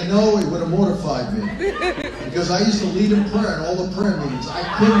because they know it would have mortified me. Because I used to lead in prayer in all the prayer meetings. I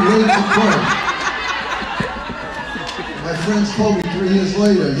couldn't wait to pray. My friends told me 3 years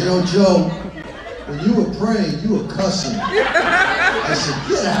later, you know, Joe, when you were praying, you were cussing. I said,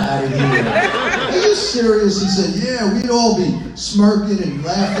 get out of here. Are you serious? He said, yeah, we'd all be smirking and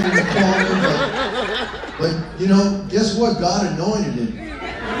laughing in the corner. But you know, guess what? God anointed it.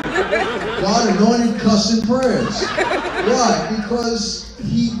 God anointed cussing prayers. Why? Because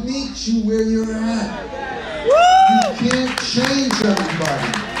He meets you where you're at. You can't change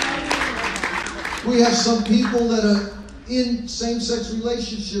everybody. We have some people that are in same-sex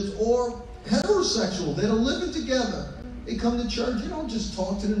relationships or heterosexual that are living together. They come to church. You don't just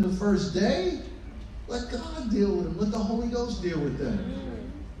talk to them the first day. Let God deal with them. Let the Holy Ghost deal with them.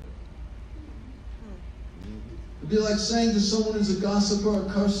 It'd be like saying to someone who's a gossiper, a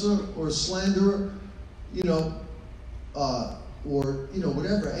curser, or a slanderer, you know, or, you know,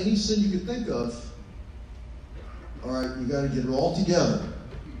 whatever, any sin you could think of, all right, you got to get it all together.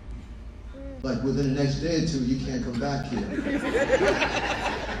 Like within the next day or two, you can't come back here.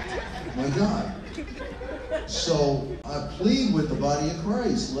 My God. So I plead with the body of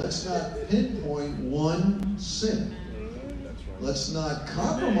Christ. Let's not pinpoint one sin. Let's not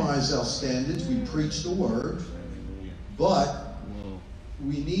compromise our standards. We preach the word. But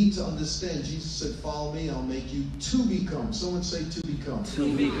we need to understand, Jesus said, follow me, I'll make you to become. Someone say to become.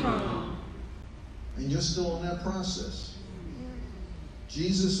 To become. And you're still in that process.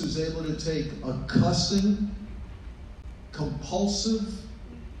 Jesus was able to take a cussing, compulsive,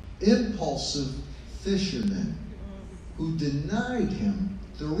 impulsive fisherman who denied him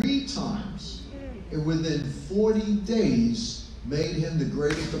 3 times, and within 40 days made him the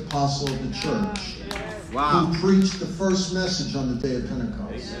greatest apostle of the church. Wow. Who preached the first message on the day of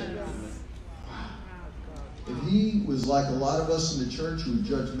Pentecost. Wow. If he was like a lot of us in the church who were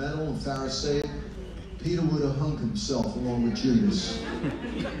judgmental and Pharisaic, Peter would have hung himself along with Judas.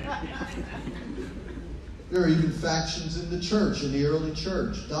 There are even factions in the church, in the early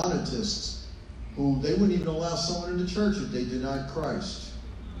church, Donatists, who they wouldn't even allow someone in the church if they denied Christ.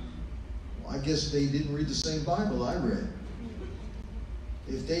 Well, I guess they didn't read the same Bible I read.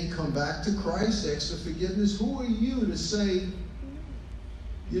 If they come back to Christ, ask for forgiveness, who are you to say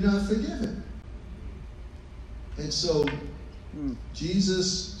you're not forgiven? And so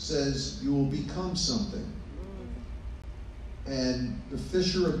Jesus says you will become something. And the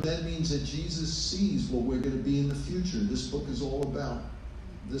fisher of men means that Jesus sees what we're going to be in the future. This book is all about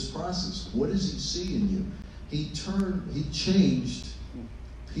this process. What does he see in you? He changed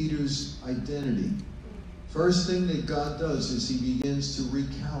Peter's identity. First thing that God does is he begins to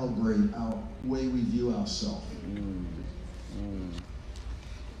recalibrate our way we view ourselves.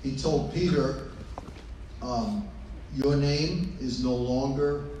 He told Peter, your name is no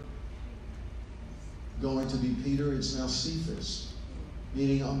longer going to be Peter, it's now Cephas.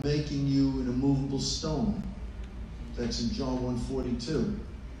 Meaning I'm making you an immovable stone. That's in John 1:42.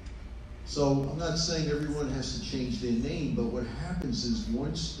 So I'm not saying everyone has to change their name, but what happens is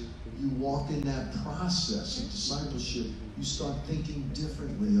once you walk in that process of discipleship, you start thinking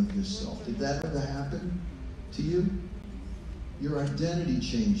differently of yourself. Did that ever happen to you? Your identity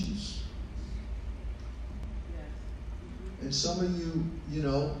changes. And some of you, you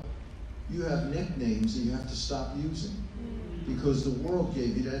know, you have nicknames that you have to stop using because the world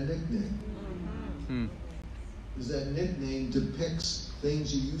gave you that nickname. Because that nickname depicts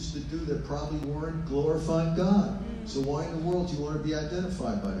things you used to do that probably weren't glorifying God. So why in the world do you want to be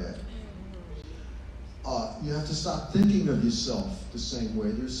identified by that? You have to stop thinking of yourself the same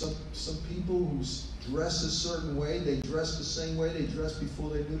way. There's some people who dress a certain way. They dress the same way they dressed before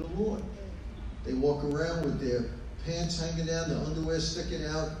they knew the Lord. They walk around with their pants hanging down, their underwear sticking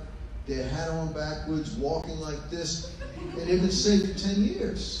out, their hat on backwards, walking like this, and they've been saved for 10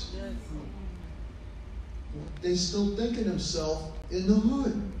 years. They still think of themselves in the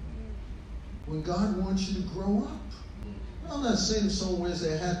hood when God wants you to grow up. I'm not saying if someone wears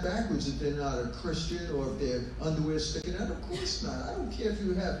their hat backwards that they're not a Christian or if their underwear is sticking out. Of course not. I don't care if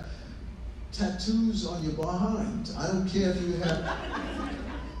you have tattoos on your behind. I don't care if you have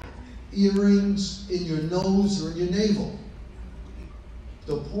earrings in your nose or in your navel.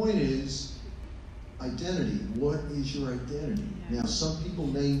 The point is identity. What is your identity? Now, some people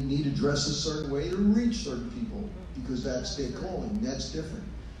may need to dress a certain way to reach certain people because that's their calling. That's different.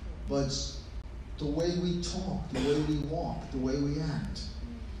 But the way we talk, the way we walk, the way we act.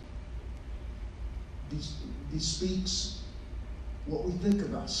 bespeaks what we think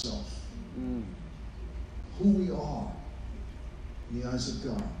of ourselves, who we are in the eyes of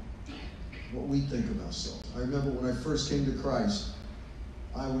God, what we think of ourselves. I remember when I first came to Christ,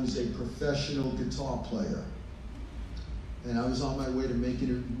 I was a professional guitar player, and I was on my way to making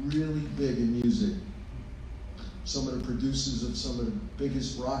it really big in music. Some of the producers of some of the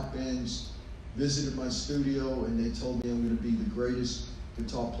biggest rock bands visited my studio, and they told me I'm going to be the greatest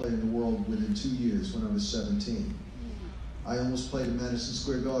guitar player in the world within 2 years when I was 17. I almost played at Madison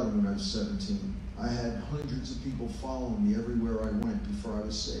Square Garden when I was 17. I had hundreds of people following me everywhere I went before I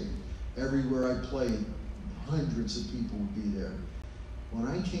was saved. Everywhere I played, hundreds of people would be there. When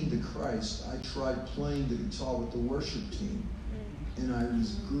I came to Christ, I tried playing the guitar with the worship team, and I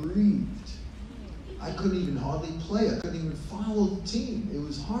was grieved. I couldn't even hardly play. I couldn't even follow the team. It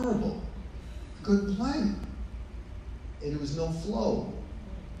was horrible. I couldn't play. And there was no flow.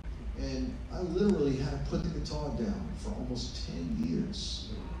 And I literally had to put the guitar down for almost 10 years.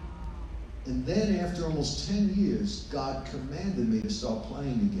 And then after almost 10 years, God commanded me to start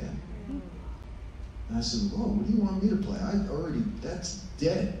playing again. And I said, "Whoa, what do you want me to play? That's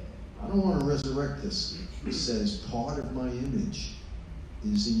dead. I don't want to resurrect this." He says, "Part of my image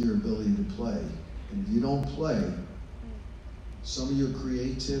is in your ability to play. And if you don't play, some of your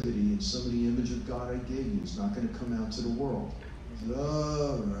creativity and some of the image of God I gave you is not going to come out to the world." I said,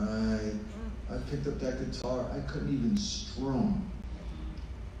 "All right." I picked up that guitar. I couldn't even strum.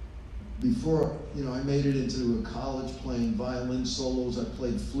 Before, I made it into a college playing violin solos. I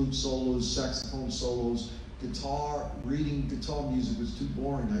played flute solos, saxophone solos. Reading guitar music was too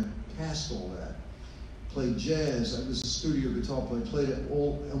boring. I passed all that. Played jazz. I was a studio guitar player. I played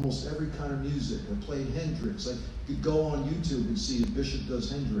almost every kind of music. I played Hendrix. I could go on YouTube and see if Bishop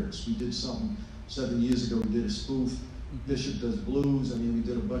does Hendrix. We did something 7 years ago. We did a spoof. Bishop does blues. We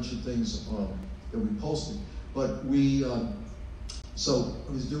did a bunch of things that we posted. But so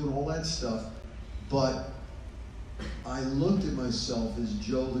I was doing all that stuff, but I looked at myself as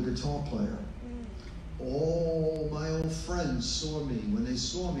Joe the guitar player. All my old friends saw me. When they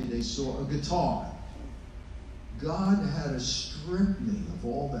saw me, they saw a guitar. God had to strip me of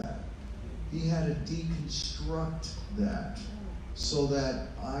all that. He had to deconstruct that so that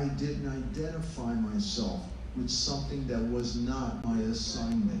I didn't identify myself with something that was not my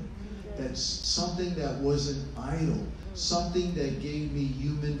assignment. That's something that was an idol. Something that gave me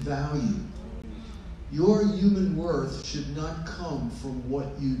human value. Your human worth should not come from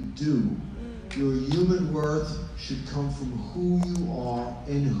what you do. Your human worth should come from who you are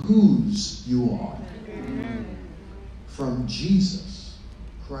and whose you are. From Jesus,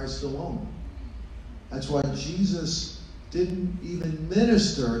 Christ alone. That's why Jesus didn't even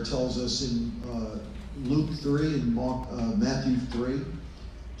minister, it tells us in Luke 3 and Matthew 3.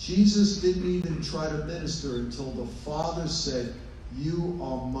 Jesus didn't even try to minister until the Father said, "You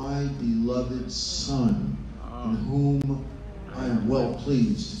are my beloved Son, in whom I am well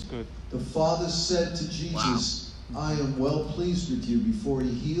pleased." The Father said to Jesus, "I am well pleased with you," before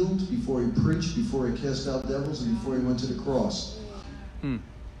he healed, before he preached, before he cast out devils, and before he went to the cross.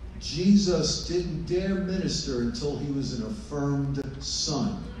 Jesus didn't dare minister until he was an affirmed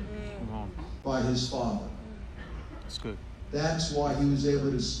son by his Father. That's good. That's why he was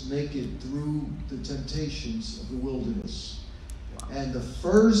able to make it through the temptations of the wilderness. And the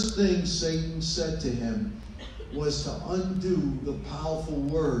first thing Satan said to him was to undo the powerful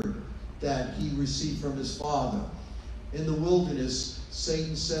word that he received from his Father. In the wilderness,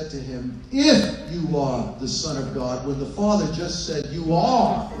 Satan said to him, "If you are the Son of God," when the Father just said, "You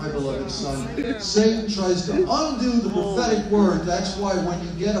are my beloved Son," Satan tries to undo the prophetic word. That's why when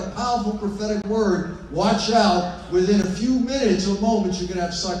you get a powerful prophetic word, watch out. Within a few minutes or moments, you're going to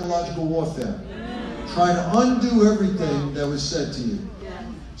have psychological warfare. Try to undo everything that was said to you.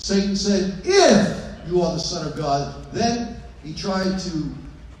 Satan said, "If you are the Son of God." Then he tried to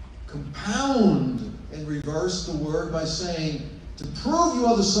compound and reverse the word by saying, "To prove you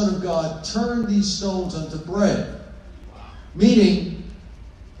are the Son of God, turn these stones unto bread." Meaning,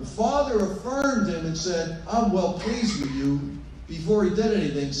 the Father affirmed him and said, "I'm well pleased with you," before he did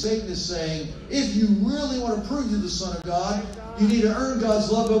anything. Satan is saying, if you really want to prove you're the Son of God, you need to earn God's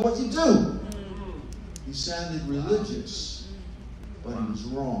love by what you do. He sounded religious, but he was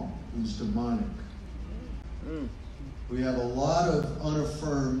wrong. He was demonic. We have a lot of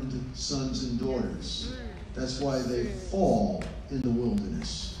unaffirmed sons and daughters. That's why they fall in the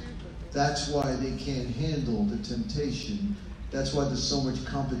wilderness. That's why they can't handle the temptation That's why there's so much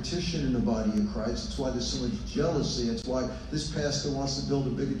competition in the body of Christ. That's why there's so much jealousy. That's why this pastor wants to build a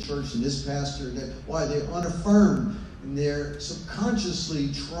bigger church than this pastor. Why they're unaffirmed. And they're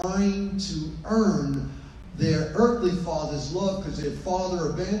subconsciously trying to earn their earthly father's love because their father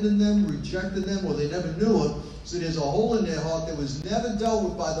abandoned them, rejected them, or they never knew him. So there's a hole in their heart that was never dealt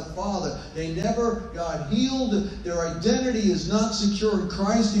with by the Father. They never got healed. Their identity is not secure in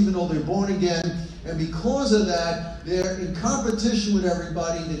Christ, even though they're born again. And because of that, they're in competition with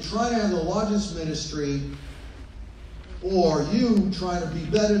everybody. They try to have the largest ministry, or you trying to be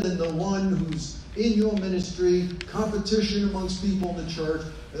better than the one who's in your ministry, competition amongst people in the church.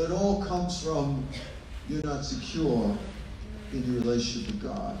 It all comes from you're not secure in your relationship with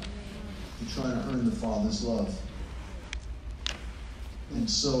God. You're trying to earn the Father's love. And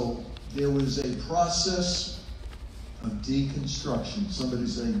so there was a process of deconstruction. Somebody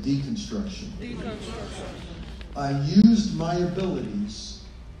say deconstruction. Deconstruction. I used my abilities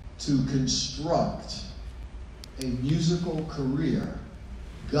to construct a musical career.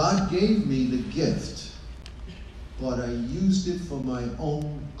 God gave me the gift, but I used it for my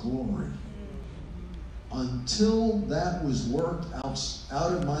own glory. Until that was worked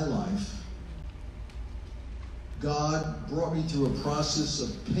out of my life, God brought me through a process of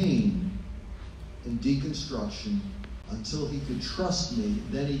pain and deconstruction until he could trust me.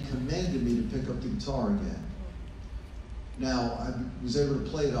 Then he commanded me to pick up the guitar again. Now, I was able to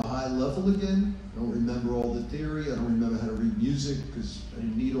play at a high level again. I don't remember all the theory. I don't remember how to read music because I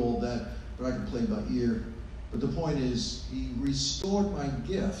didn't need all that, but I could play by ear. But the point is, he restored my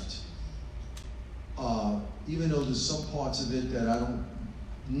gift, even though there's some parts of it that I don't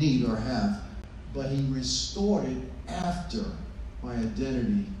need or have. But he restored it after my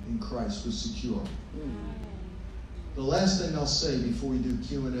identity in Christ was secure. The last thing I'll say before we do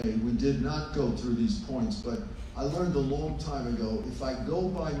Q&A, we did not go through these points, but I learned a long time ago, if I go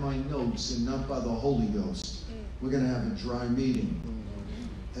by my notes and not by the Holy Ghost, we're going to have a dry meeting.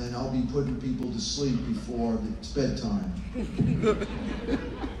 And I'll be putting people to sleep before it's bedtime.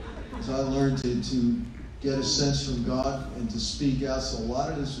 So I learned to get a sense from God and to speak out. So a lot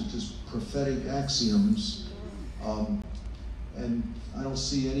of this is just prophetic axioms. And I don't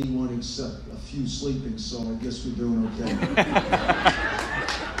see anyone except a few sleeping, so I guess we're doing okay.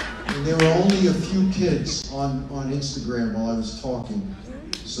 And there were only a few kids on Instagram while I was talking.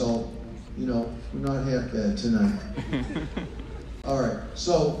 So, you know, we're not half bad tonight. All right,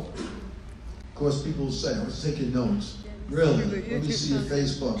 so, of course, people will say, I was taking notes. Really? Let me see your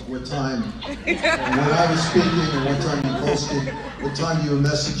Facebook. What time? When I was speaking, and what time you posted, what time you were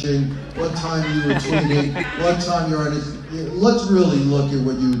messaging, what time you were tweeting, what time you're on it. Let's really look at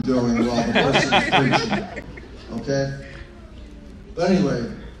what you were doing while the person is preaching. Okay? But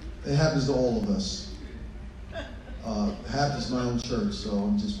anyway, it happens to all of us. It happens to my own church, so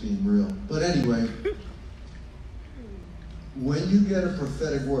I'm just being real. But anyway, when you get a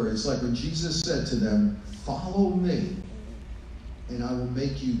prophetic word, it's like when Jesus said to them, follow me, and I will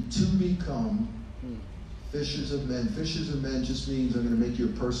make you to become fishers of men. Fishers of men just means I'm going to make you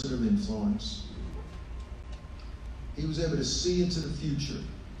a person of influence. He was able to see into the future.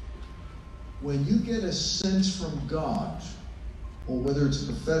 When you get a sense from God, or whether it's a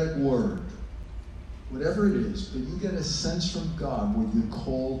prophetic word, whatever it is, but you get a sense from God what you're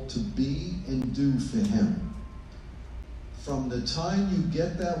called to be and do for him. From the time you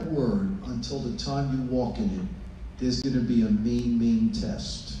get that word until the time you walk in it, there's going to be a mean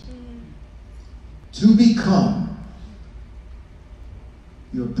test. To become,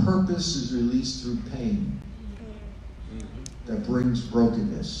 your purpose is released through pain that brings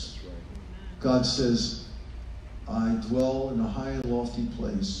brokenness. God says, I dwell in a high and lofty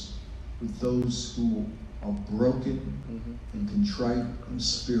place with those who are broken and contrite in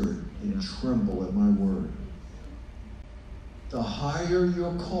spirit and tremble at my word. The higher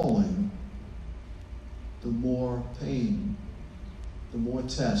your calling, the more pain, the more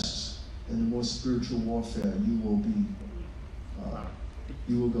tests, and the more spiritual warfare you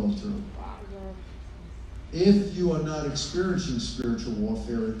will go through. If you are not experiencing spiritual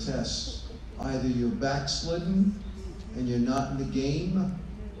warfare or tests, either you're backslidden and you're not in the game,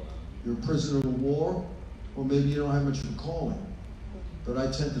 you're a prisoner of war, or maybe you don't have much of a calling. But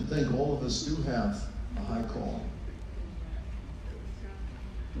I tend to think all of us do have a high calling.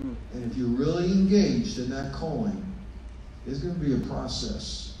 And if you're really engaged in that calling, there's going to be a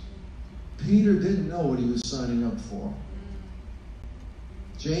process. Peter didn't know what he was signing up for.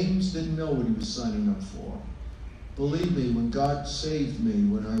 James didn't know what he was signing up for. Believe me, when God saved me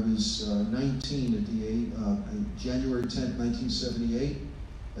when I was 19 at January 10th, 1978,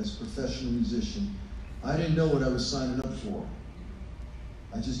 as a professional musician, I didn't know what I was signing up for.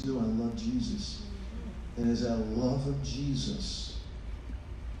 I just knew I loved Jesus. And it's that love of Jesus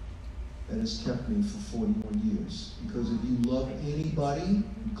that has kept me for 41 years. Because if you love anybody,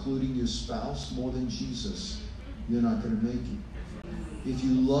 including your spouse, more than Jesus, you're not going to make it. If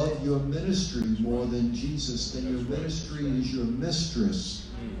you love your ministry more than Jesus, then your ministry is your mistress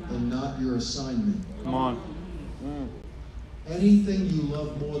and not your assignment. Come on. Anything you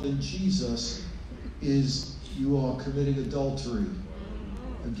love more than Jesus is you are committing adultery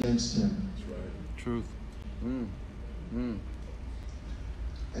against him. That's right. Truth.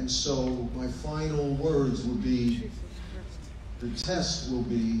 And so my final words will be, the test will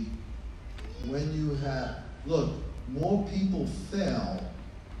be, when you have, look, more people fail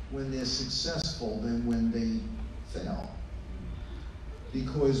when they're successful than when they fail.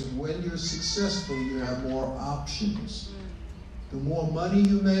 Because when you're successful, you have more options. The more money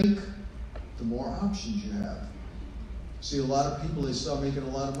you make, the more options you have. See, a lot of people, they start making a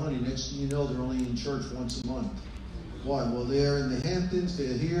lot of money. Next thing you know, they're only in church once a month. Why? Well, they're in the Hamptons,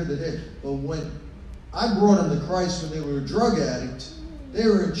 they're here, they're there. But when I brought them to Christ when they were a drug addict, they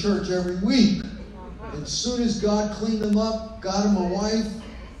were in church every week. And as soon as God cleaned them up, got them a wife,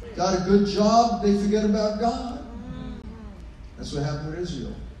 got a good job, they forget about God. That's what happened with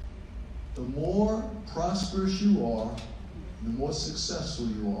Israel. The more prosperous you are, the more successful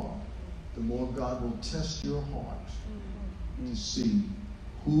you are, the more God will test your heart to see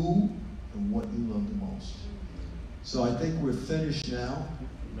who and what you love the most. So I think we're finished now.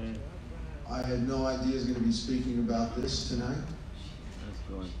 I had no idea I was going to be speaking about this tonight.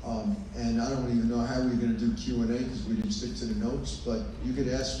 And I don't even know how we were going to do Q&A because we didn't stick to the notes, but you could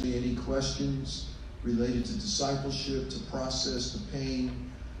ask me any questions related to discipleship, to process, to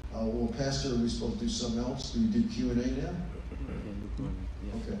pain. Well, Pastor, are we supposed to do something else? Do we do Q&A now?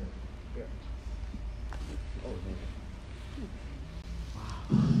 Okay.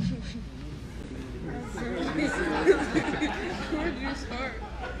 Where'd you start?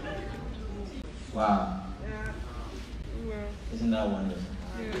 Wow. Yeah. Isn't that wonderful?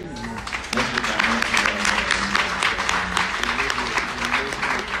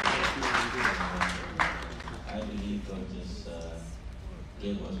 I believe God just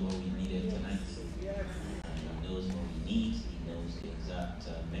gave us what we needed tonight. He knows what we need. He knows the exact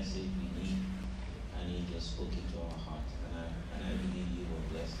message we need. And He just spoke it to our heart. And I believe you were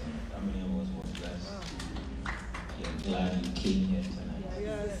blessed. How many of us were blessed? I'm glad you came here tonight.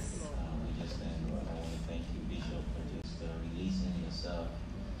 Yes. We just thank God. I want to thank you, Bishop, for just releasing yourself.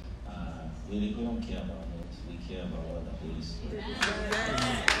 We don't care about notes. We care about what the Holy Spirit does.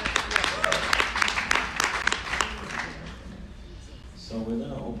 So we're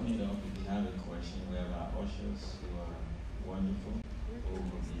going to open it up. If you have a question, we have our ushers who are wonderful, who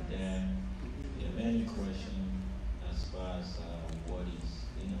will be there. If you have any question as far as what is,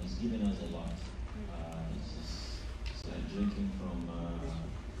 He's given us a lot. It's like drinking from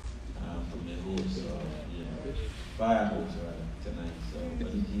the hose, or fire hose rather, tonight. So, but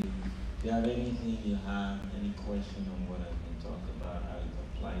if you have anything, you have any question on what I've been talking about, how it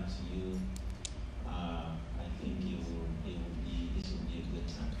applied to you, I think this will be a good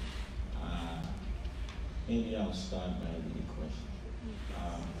time. Maybe I'll start by with a question.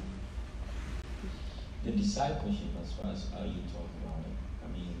 The discipleship, as far as how you talk about it, I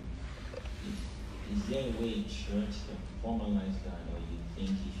mean, is there a way church can formalize that, or you think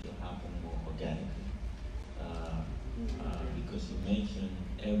it should happen more organically? Because you mentioned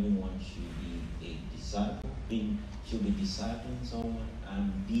everyone should be a disciple, should be discipling someone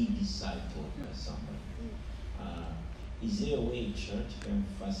and be discipled by somebody. Is there a way church can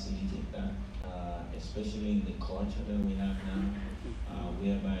facilitate that, especially in the culture that we have now,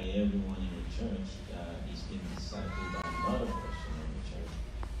 whereby everyone in the church is being discipled by another person in the church,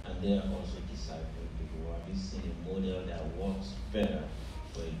 and they're also discipling people? Have you seen a model that works better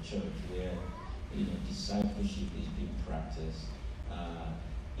for a church where discipleship is being practiced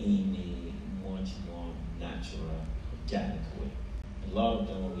in a much more natural, organic way? A lot of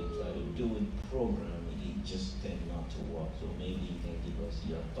them, when we try to do a program, it just tends not to work. So maybe you can give us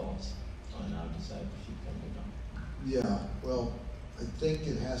your thoughts on how discipleship can be done. Yeah, well, I think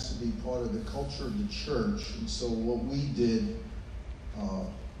it has to be part of the culture of the church. And so what we did,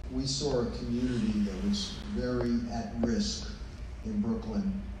 we saw a community that was very at risk in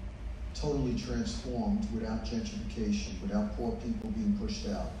Brooklyn, totally transformed without gentrification, without poor people being pushed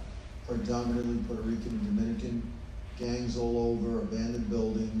out. Predominantly Puerto Rican and Dominican, gangs all over, abandoned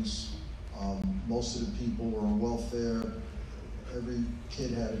buildings. Most of the people were on welfare. Every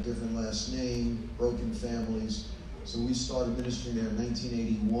kid had a different last name, broken families. So we started ministering there in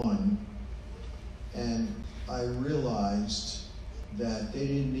 1981. And I realized that they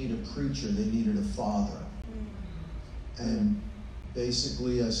didn't need a preacher, they needed a father. And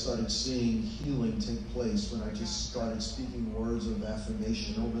basically I started seeing healing take place when I just started speaking words of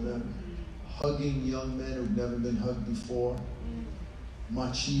affirmation over them, hugging young men who've never been hugged before,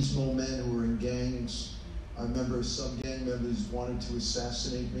 machismo men who were in gangs. I remember some gang members wanted to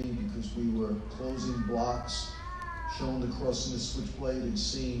assassinate me because we were closing blocks, showing the cross and the switchblade, and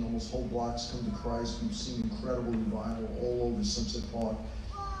seeing almost whole blocks come to Christ. We've seen incredible revival all over Sunset Park.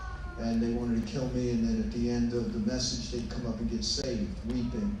 And they wanted to kill me, and then at the end of the message, they'd come up and get saved,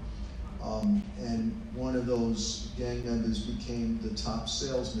 weeping. And one of those gang members became the top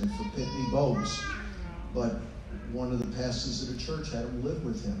salesman for Pitney Bowes. But one of the pastors of the church had him live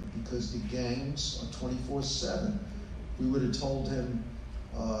with him because the gangs are 24/7. We would have told him,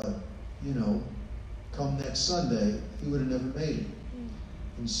 come next Sunday, he would have never made it.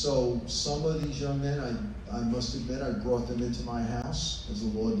 And so some of these young men, I must admit, I brought them into my house as the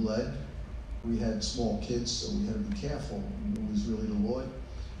Lord led. We had small kids, so we had to be careful. It was really the Lord.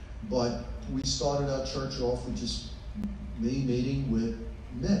 But we started our church off with just me meeting with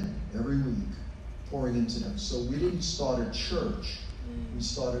men every week, pouring into them. So we didn't start a church. We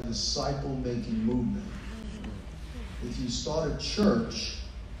started a disciple-making movement. If you start a church,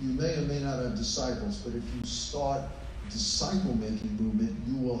 you may or may not have disciples, but if you start disciple-making movement,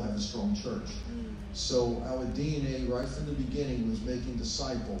 you will have a strong church. So our DNA right from the beginning was making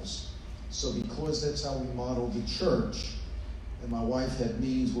disciples. So because that's how we modeled the church, and my wife had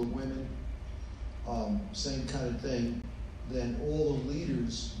meetings with women, same kind of thing, then all the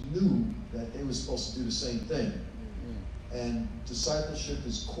leaders knew that they were supposed to do the same thing. And discipleship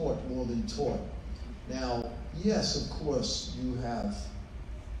is caught more than taught. Now, yes, of course, you have,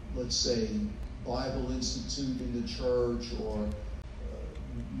 let's say, Bible Institute in the church, or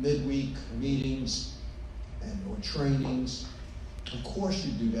midweek meetings or trainings. Of course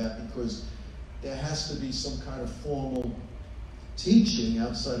you do that because there has to be some kind of formal teaching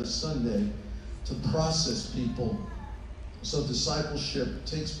outside of Sunday to process people. So discipleship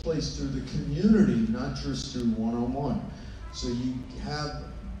takes place through the community, not just through one-on-one. So you have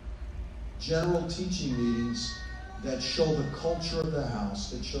general teaching meetings that show the culture of the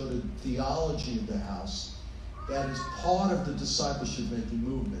house, that show the theology of the house. That is part of the discipleship-making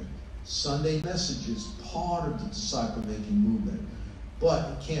movement. Sunday messages, part of the disciple-making movement.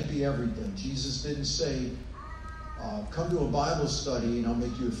 But it can't be everything. Jesus didn't say, come to a Bible study and I'll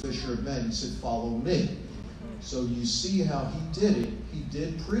make you a fisher of men. He said, follow me. So you see how he did it. He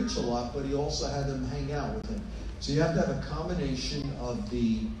did preach a lot, but he also had them hang out with him. So you have to have a combination of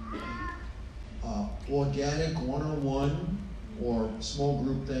the organic one-on-one or small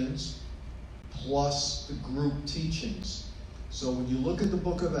group things, plus the group teachings. So when you look at the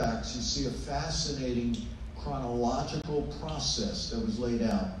book of Acts, you see a fascinating chronological process that was laid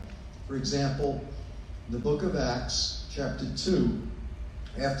out. For example, in the book of Acts, chapter 2,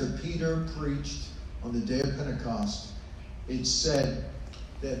 after Peter preached on the day of Pentecost, it said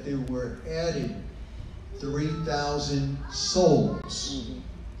that there were added 3,000 souls.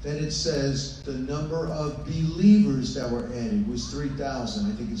 Then it says the number of believers that were added was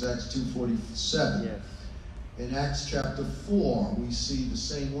 3,000. I think it's Acts 2:47. Yes. In Acts chapter 4, we see the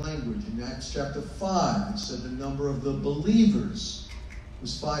same language. In Acts chapter 5, it said the number of the believers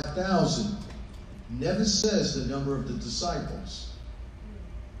was 5,000. Never says the number of the disciples.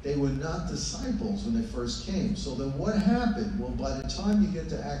 They were not disciples when they first came. So then what happened? Well, by the time you get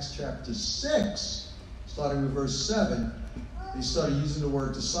to Acts chapter 6, starting with verse 7, they started using the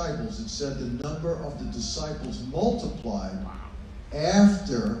word disciples. It said the number of the disciples multiplied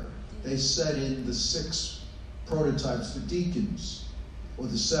after they set in the 6 prototypes for deacons, or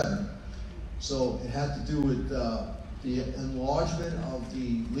the 7. So it had to do with the enlargement of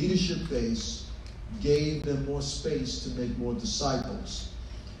the leadership base, gave them more space to make more disciples.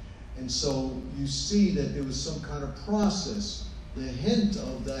 And so you see that there was some kind of process. The hint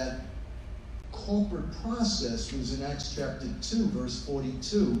of that corporate process was in Acts chapter 2, verse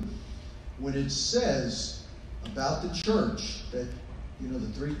 42, when it says about the church that, the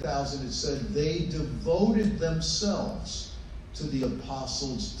 3,000, it said they devoted themselves to the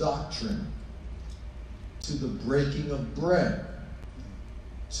apostles' doctrine, to the breaking of bread,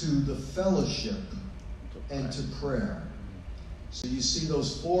 to the fellowship, and to prayer. So you see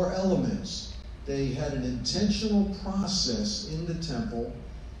those 4 elements. They had an intentional process in the temple.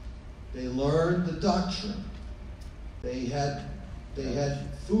 They learned the doctrine. They had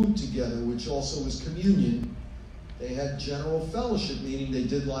food together, which also was communion. They had general fellowship, meaning they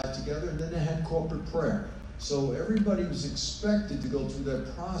did life together, and then they had corporate prayer. So everybody was expected to go through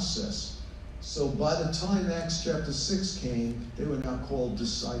that process. So by the time Acts chapter 6 came, they were now called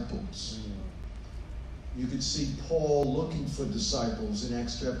disciples. You could see Paul looking for disciples in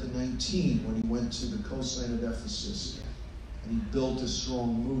Acts chapter 19 when he went to the coastline of Ephesus. And he built a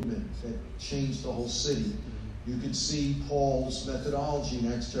strong movement that changed the whole city. You could see Paul's methodology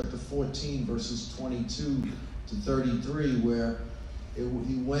in Acts chapter 14, verses 22 to 33, where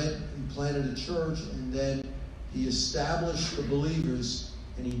he went, he planted a church, and then he established the believers,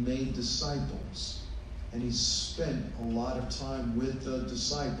 and he made disciples. And he spent a lot of time with the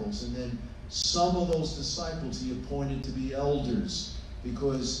disciples. And then some of those disciples he appointed to be elders,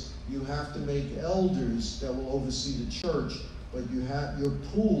 because you have to make elders that will oversee the church, but your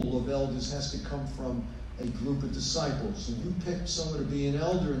pool of elders has to come from a group of disciples. If you pick someone to be an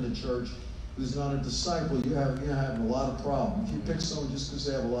elder in the church who's not a disciple, you're having a lot of problems. If you pick someone just because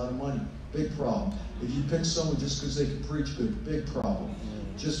they have a lot of money, big problem. If you pick someone just because they can preach good, big problem.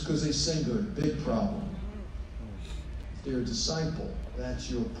 Just because they sing good, big problem. If they're a disciple, that's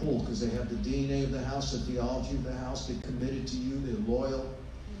your pool, because they have the DNA of the house, the theology of the house, they're committed to you, they're loyal.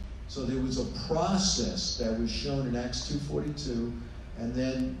 So there was a process that was shown in Acts 2:42, and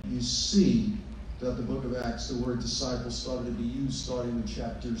then you see that the book of Acts, the word disciple started to be used starting with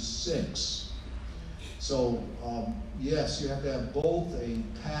chapter 6. So, yes, you have to have both a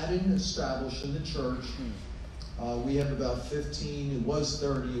pattern established in the church. We have about 15, it was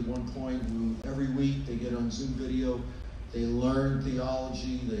 30 at one point. Every week they get on Zoom video. They learn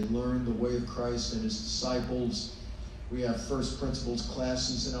theology. They learn the way of Christ and his disciples. We have first principles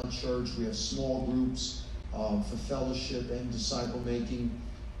classes in our church. We have small groups for fellowship and disciple making.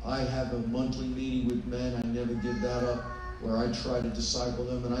 I have a monthly meeting with men. I never give that up, where I try to disciple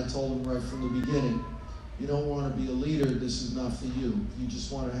them. And I told them right from the beginning, you don't want to be a leader, this is not for you. You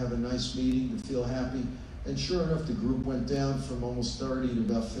just want to have a nice meeting to feel happy. And sure enough, the group went down from almost 30 to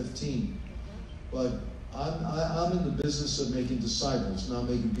about 15. But I'm in the business of making disciples, not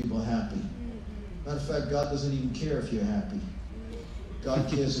making people happy. Matter of fact, God doesn't even care if you're happy. God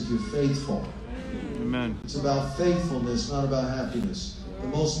cares if you're faithful. Amen. It's about faithfulness, not about happiness. The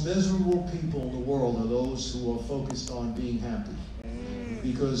most miserable people in the world are those who are focused on being happy.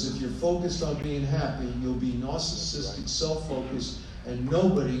 Because if you're focused on being happy, you'll be narcissistic, self-focused, and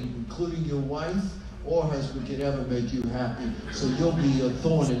nobody, including your wife or husband, can ever make you happy. So you'll be a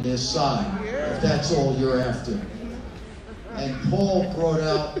thorn in their side if that's all you're after. And Paul brought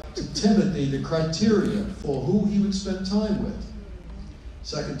out to Timothy the criteria for who he would spend time with.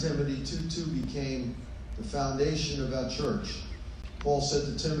 2 Timothy 2:2 became the foundation of our church. Paul said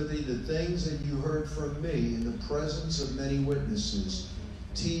to Timothy, the things that you heard from me in the presence of many witnesses,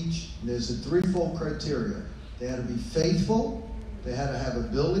 teach. And there's a threefold criteria. They had to be faithful, they had to have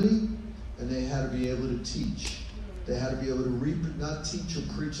ability, and they had to be able to teach. They had to be able to not teach or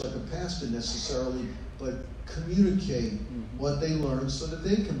preach like a pastor necessarily, but communicate what they learned so that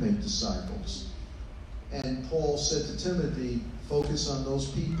they can make disciples. And Paul said to Timothy, focus on those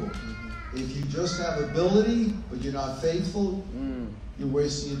people. If you just have ability, but you're not faithful, you're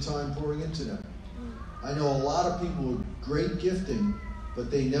wasting your time pouring into them. I know a lot of people with great gifting, but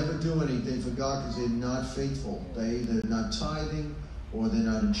they never do anything for God because they're not faithful. They're not tithing, or they're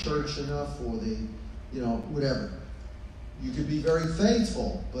not in church enough, or they, whatever. You could be very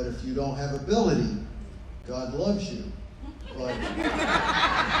faithful, but if you don't have ability, God loves you. But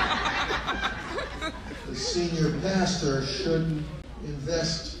the senior pastor shouldn't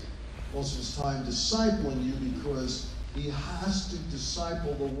invest most of his time discipling you, because he has to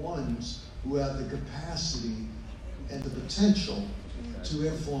disciple the ones who have the capacity and the potential to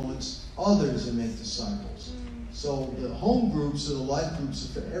influence others and make disciples. So the home groups or the life groups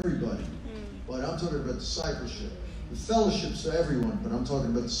are for everybody, but I'm talking about discipleship. The fellowship's for everyone, but I'm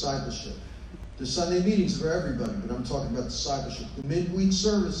talking about discipleship. The Sunday meetings are for everybody, but I'm talking about discipleship. The midweek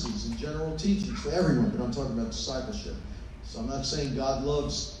services and general teachings for everyone, but I'm talking about discipleship. So I'm not saying God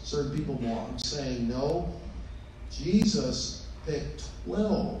loves certain people more. I'm saying no. Jesus picked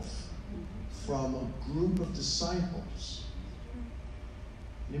 12 from a group of disciples.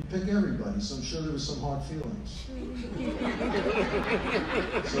 He didn't pick everybody, so I'm sure there was some hard feelings.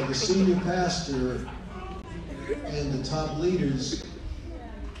 So the senior pastor and the top leaders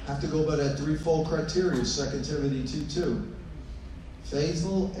have to go by that threefold criteria, 2 Timothy 2:2.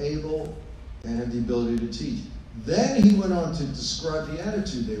 Faithful, able, and have the ability to teach. Then he went on to describe the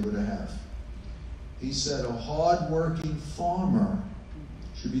attitude they were to have. He said a hard-working farmer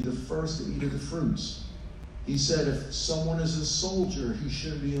should be the first to eat of the fruits. He said if someone is a soldier, he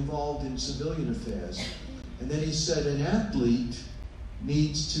shouldn't be involved in civilian affairs. And then he said an athlete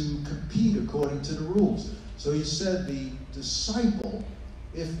needs to compete according to the rules. So he said the disciple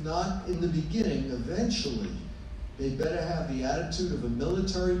If not in the beginning, eventually, they better have the attitude of a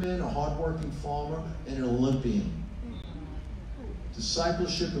military man, a hardworking farmer, and an Olympian.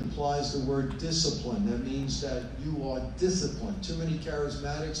 Discipleship implies the word discipline. That means that you are disciplined. Too many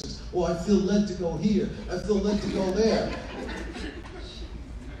charismatics is, oh, I feel led to go here. I feel led to go there.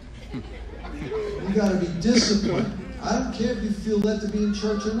 You got to be disciplined. I don't care if you feel led to be in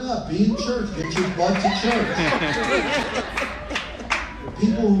church or not. Be in church. Get your butt to church.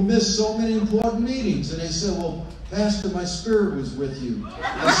 People who miss so many important meetings, and they say, well, Pastor, my spirit was with you.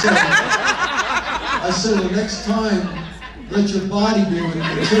 I said, well, next time, let your body be with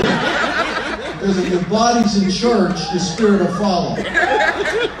you too. Because if your body's in church, your spirit will follow. The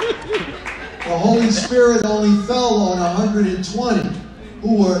Holy Spirit only fell on 120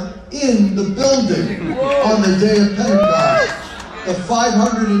 who were in the building on the day of Pentecost. The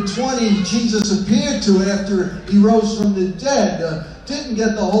 520 Jesus appeared to after he rose from the dead didn't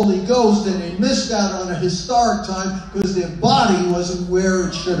get the Holy Ghost, and they missed out on a historic time because their body wasn't where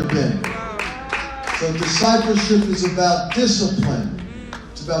it should have been. So discipleship is about discipline.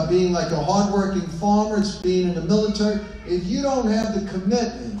 It's about being like a hardworking farmer. It's being in the military. If you don't have the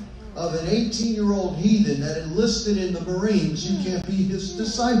commitment of an 18-year-old heathen that enlisted in the Marines, you can't be his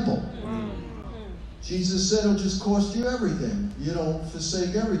disciple. Jesus said it'll just cost you everything. You don't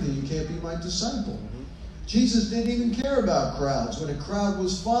forsake everything. You can't be my disciple. Jesus didn't even care about crowds. When a crowd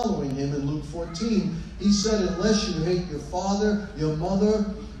was following him in Luke 14, he said, unless you hate your father, your mother,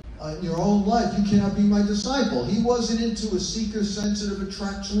 your own life, you cannot be my disciple. He wasn't into a seeker-sensitive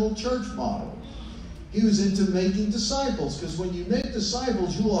attractional church model. He was into making disciples, because when you make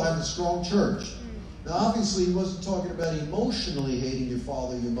disciples, you will have a strong church. Now, obviously, he wasn't talking about emotionally hating your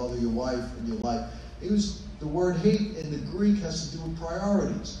father, your mother, your wife, and your life. The word hate in the Greek has to do with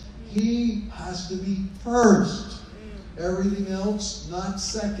priorities. He has to be first. Everything else, not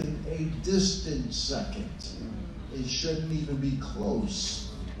second, a distant second. It shouldn't even be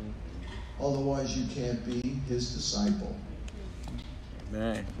close. Otherwise, you can't be his disciple.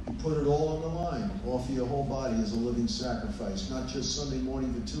 Amen. You put it all on the line. Offer your whole body as a living sacrifice. Not just Sunday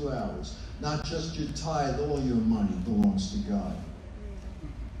morning for 2 hours. Not just your tithe. All your money belongs to God.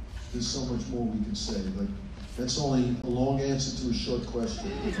 There's so much more we could say, but that's only a long answer to a short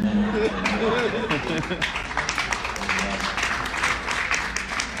question.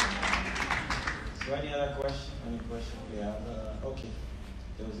 So any other question? Any question? We have, okay.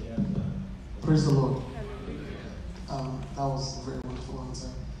 Praise the Lord. That was a very wonderful answer.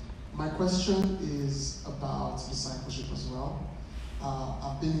 My question is about discipleship as well.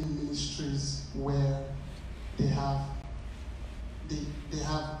 I've been in ministries where they have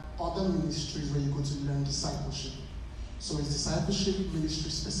other ministries where you go to learn discipleship. So is discipleship ministry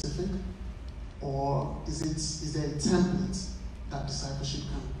specific, or is there a template that discipleship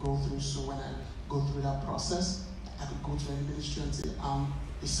can go through? So when I go through that process, I could go to any ministry and say, I'm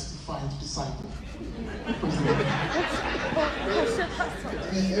a certified disciple.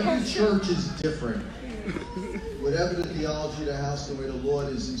 Every church is different. Whatever the theology of the house, the way the Lord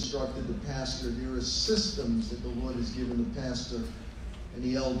has instructed the pastor, there are systems that the Lord has given the pastor and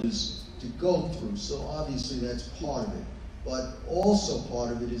the elders to go through. So obviously that's part of it. But also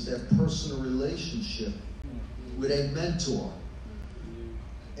part of it is that personal relationship with a mentor.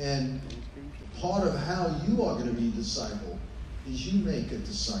 And part of how you are going to be a disciple is you make a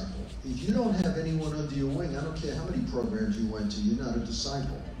disciple. If you don't have anyone under your wing, I don't care how many programs you went to, you're not a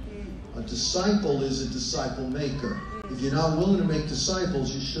disciple. A disciple is a disciple maker. If you're not willing to make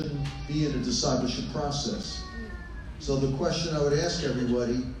disciples, you shouldn't be in a discipleship process. So the question I would ask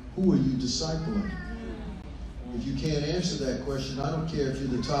everybody, who are you discipling? If you can't answer that question, I don't care if you're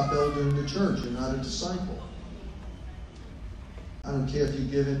the top elder in the church, you're not a disciple. I don't care if you're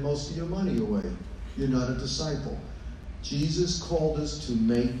giving most of your money away, you're not a disciple. Jesus called us to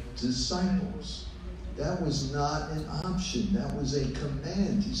make disciples. That was not an option, that was a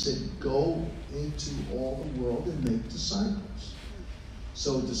command. He said, go into all the world and make disciples.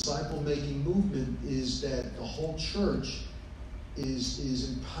 So a disciple-making movement is that the whole church is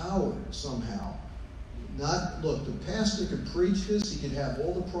empowered somehow. Look, the pastor could preach this, he could have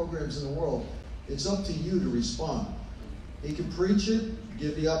all the programs in the world. It's up to you to respond. He could preach it,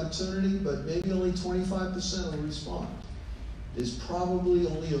 give the opportunity, but maybe only 25% will respond. There's probably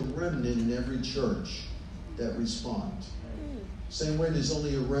only a remnant in every church that respond. Same way there's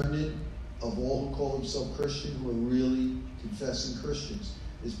only a remnant of all who call themselves Christian who are really confessing Christians.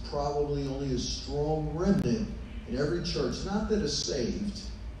 There's probably only a strong remnant in every church, not that are saved,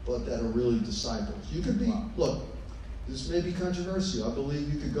 but that are really disciples. You could be, look, this may be controversial. I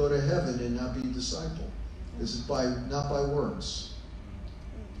believe you could go to heaven and not be a disciple. This is not by works.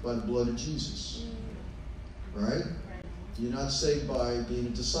 by the blood of Jesus. Right? You're not saved by being a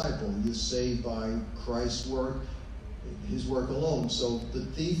disciple. You're saved by Christ's work, his work alone. So the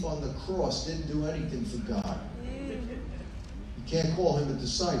thief on the cross didn't do anything for God. You can't call him a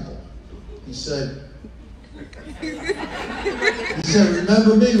disciple. He said,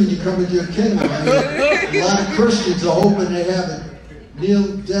 remember me when you come into your kingdom. I mean, a lot of Christians are hoping they have a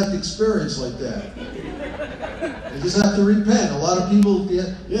near-death experience like that. They just have to repent. A lot of people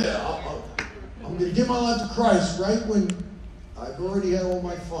get, I'm going to give my life to Christ right when I've already had all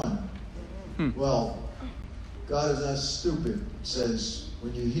my fun. Well, God is not stupid. It says,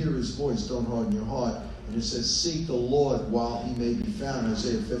 when you hear his voice, don't harden your heart. And it says, seek the Lord while he may be found,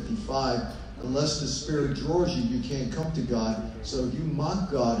 Isaiah 55. Unless the Spirit draws you, you can't come to God. So if you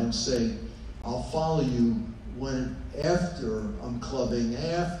mock God and say, I'll follow you after I'm clubbing,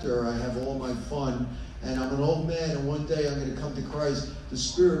 after I have all my fun, and I'm an old man, and one day I'm going to come to Christ, the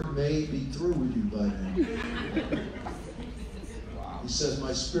Spirit may be through with you by then. He says,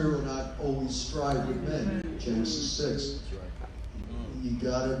 my Spirit will not always strive with men, Genesis 6. You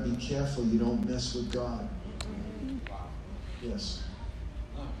got to be careful you don't mess with God. Yes.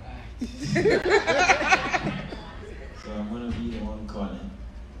 So I'm going to be the one calling.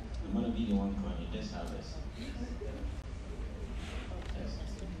 That's how it is.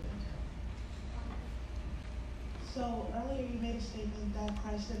 So earlier you made a statement that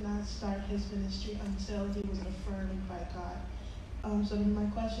Christ did not start his ministry until he was affirmed by God. So then my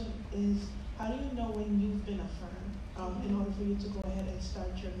question is, how do you know when you've been affirmed in order for you to go ahead and start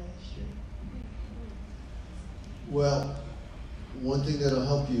your ministry? Well, one thing that'll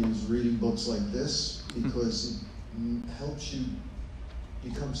help you is reading books like this, because it helps you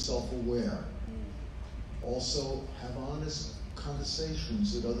become self-aware. Also, have honest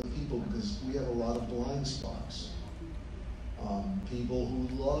conversations with other people, because we have a lot of blind spots. People who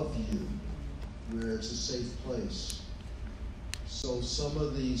love you, where it's a safe place. So some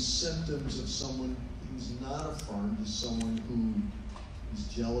of the symptoms of someone who's not affirmed is someone who is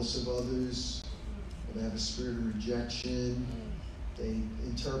jealous of others, or they have a spirit of rejection. They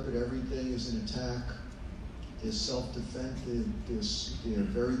interpret everything as an attack. They're self-defense. They're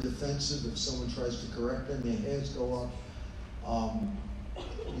very defensive. If someone tries to correct them, their heads go up.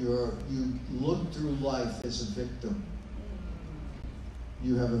 You look through life as a victim.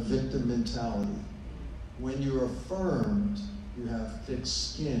 You have a victim mentality. When you're affirmed, you have thick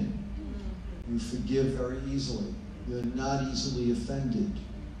skin. You forgive very easily. You're not easily offended.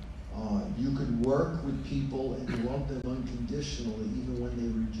 You could work with people and love them unconditionally, even when they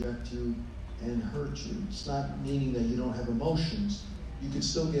reject you and hurt you. It's not meaning that you don't have emotions. You can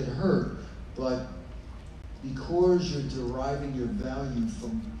still get hurt, but because you're deriving your value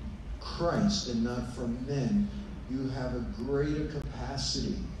from Christ and not from men, you have a greater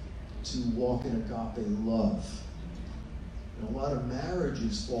capacity to walk in agape love. And a lot of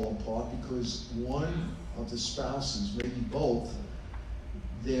marriages fall apart because one of the spouses, maybe both,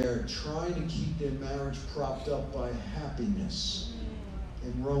 they're trying to keep their marriage propped up by happiness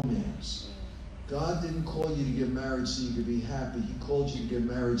and romance. God didn't call you to get married so you could be happy. He called you to get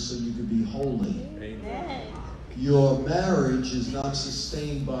married so you could be holy. Amen. Your marriage is not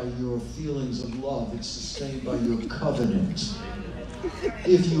sustained by your feelings of love. It's sustained by your covenant.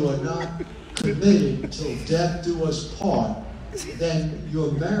 If you are not committed till death do us part, then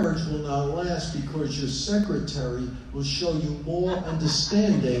your marriage will not last, because your secretary will show you more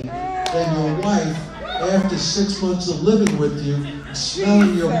understanding than your wife after 6 months of living with you,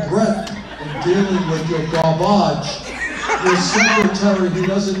 smelling your breath and dealing with your garbage. Your secretary, who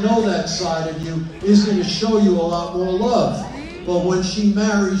doesn't know that side of you, is going to show you a lot more love. But when she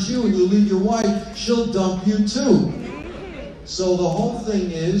marries you and you leave your wife, she'll dump you too. So the whole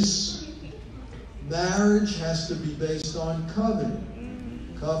thing is, marriage has to be based on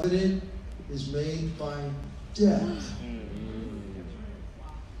covenant. Covenant is made by death.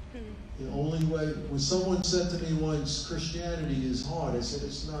 The only way, when someone said to me once, Christianity is hard, I said,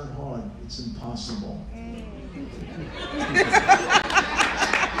 it's not hard, it's impossible.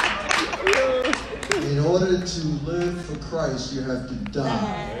 In order to live for Christ, you have to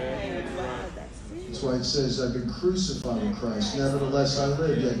die. That's why it says, I've been crucified with Christ. Nevertheless, I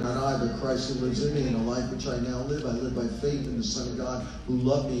live, yet not I, but Christ who lives in me. In the life which I now live, I live by faith in the Son of God who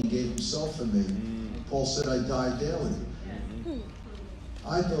loved me and gave himself for me. Paul said, I die daily.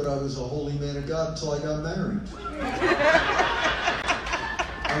 I thought I was a holy man of God until I got married.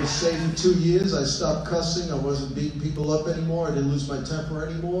 I was saved for 2 years. I stopped cussing. I wasn't beating people up anymore. I didn't lose my temper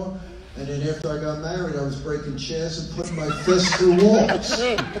anymore. And then after I got married, I was breaking chairs and putting my fists through walls.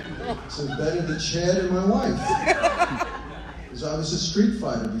 So better the chair than my wife. Because I was a street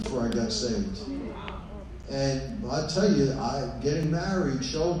fighter before I got saved. And I'll tell you, getting married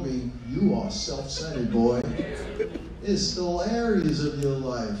showed me you are self-centered, boy. There's still areas of your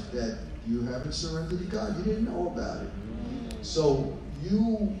life that you haven't surrendered to God. You didn't know about it. So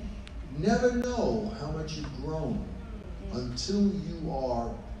you never know how much you've grown until you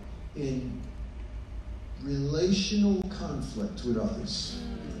are in relational conflict with others.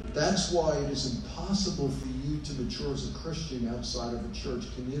 That's why it is impossible for you to mature as a Christian outside of a church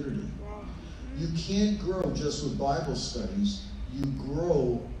community. You can't grow just with Bible studies. You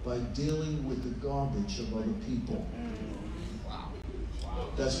grow by dealing with the garbage of other people.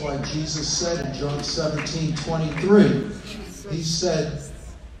 That's why Jesus said in John 17:23, he said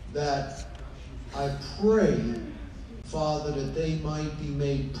that I pray, Father, that they might be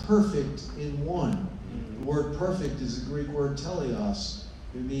made perfect in one. The word perfect is the Greek word teleos.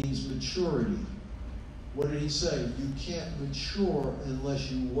 It means maturity. What did he say? You can't mature unless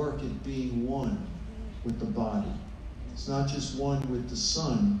you work at being one with the body. It's not just one with the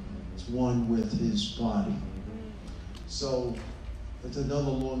Son, it's one with his body. So, that's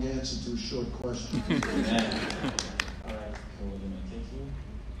another long answer to a short question. All right, so we're going to take you.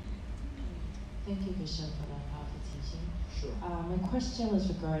 Thank you, Bishop, for that powerful teaching. Sure. My question was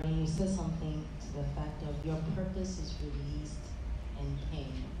regarding, you said something to the fact of your purpose is released in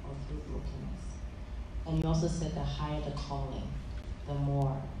pain or through brokenness. And you also said the higher the calling, the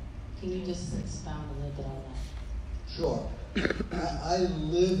more. Can you just expound a little bit on that? Sure. I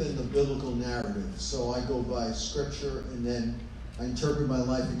live in the biblical narrative, so I go by scripture and then I interpret my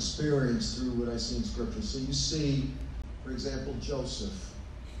life experience through what I see in scripture. So you see, for example, Joseph.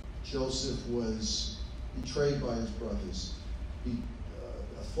 Joseph was betrayed by his brothers,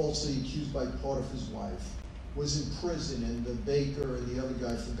 falsely accused by Potiphar's wife, was in prison, and the baker and the other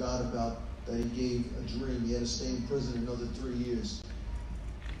guy forgot about that he gave a dream. He had to stay in prison another 3 years.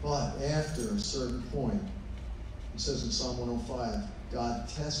 But after a certain point, it says in Psalm 105, God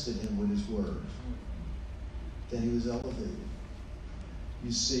tested him with his word. Then he was elevated.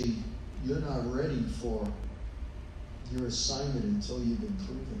 You see, you're not ready for your assignment until you've been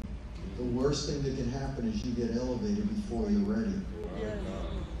proven. The worst thing that can happen is you get elevated before you're ready.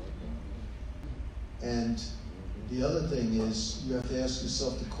 And the other thing is, you have to ask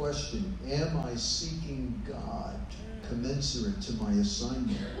yourself the question, am I seeking God commensurate to my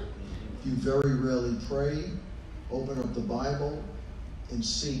assignment? If you very rarely pray, open up the Bible, and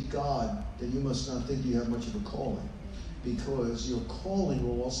seek God, then you must not think you have much of a calling. Because your calling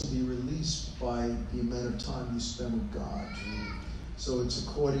will also be released by the amount of time you spend with God. So it's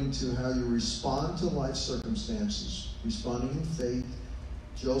according to how you respond to life circumstances, responding in faith.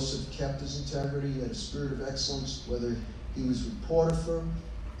 Joseph kept his integrity, he had a spirit of excellence, whether he was with Potiphar,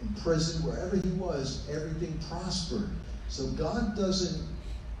 in prison, wherever he was, everything prospered. So God doesn't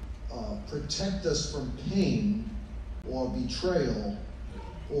protect us from pain or betrayal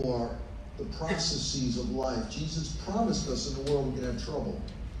or the processes of life. Jesus promised us in the world we're going to have trouble.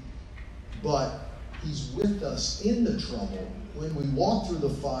 But he's with us in the trouble. When we walk through the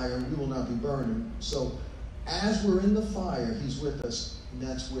fire, we will not be burned. So as we're in the fire, he's with us, and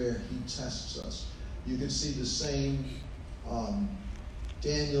that's where he tests us. You can see the same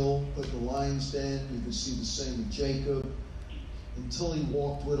Daniel put the lion's den. You can see the same with Jacob. Until he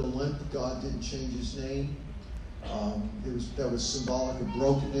walked with a limp, God didn't change his name. That was symbolic of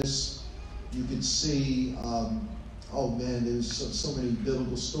brokenness. You could see, there's so many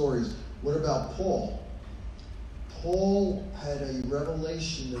biblical stories. What about Paul? Paul had a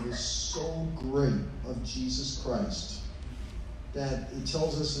revelation that was so great of Jesus Christ that it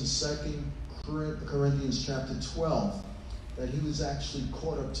tells us in 2 Corinthians chapter 12 that he was actually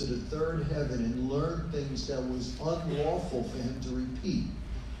caught up to the third heaven and learned things that was unlawful for him to repeat.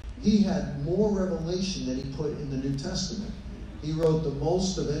 He had more revelation than he put in the New Testament. He wrote the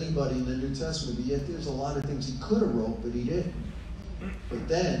most of anybody in the New Testament, but yet there's a lot of things he could have wrote, but he didn't. But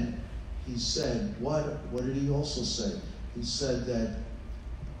then he said, what did he also say? He said that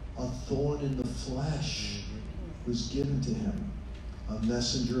a thorn in the flesh was given to him, a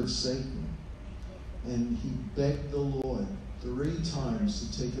messenger of Satan. And he begged the Lord 3 times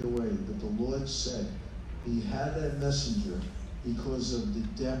to take it away. But the Lord said he had that messenger because of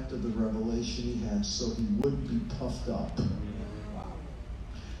the depth of the revelation he had, so he wouldn't be puffed up.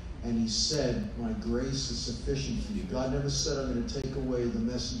 And he said, my grace is sufficient for you. God never said, I'm going to take away the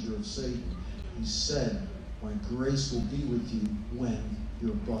messenger of Satan. He said, my grace will be with you when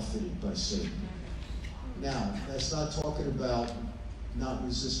you're buffeted by Satan. Now, that's not talking about not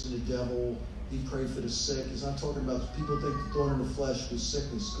resisting the devil. He prayed for the sick. It's not talking about, people think the thorn in the flesh was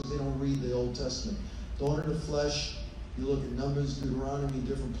sickness because they don't read the Old Testament. Thorn in the flesh You look at Numbers, Deuteronomy,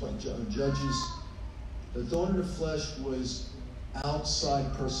 different Judges. The thorn in the flesh was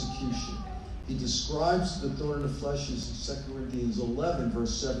outside persecution. He describes the thorn in the flesh as in 2 Corinthians 11,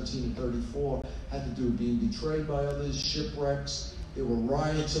 verse 17 and 34, had to do with being betrayed by others, shipwrecks. There were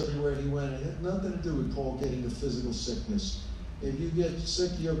riots everywhere he went. It had nothing to do with Paul getting the physical sickness. If you get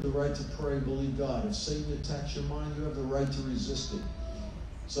sick, you have the right to pray and believe God. If Satan attacks your mind, you have the right to resist it.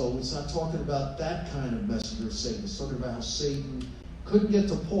 So it's not talking about that kind of messenger of Satan. It's talking about how Satan couldn't get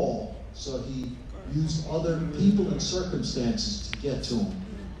to Paul, so he used other people and circumstances to get to him.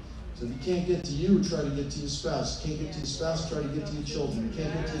 So if he can't get to you, try to get to your spouse. You can't get to your spouse, try to get to your children. You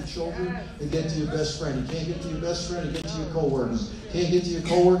can't get to your children, you get to your best friend. You can't get to your best friend, you get to your co-workers. You can't get to your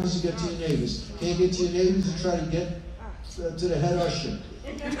co-workers, you get to your neighbors. You can't get to your neighbors, you try to get to the head usher.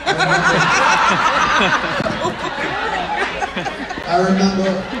 I remember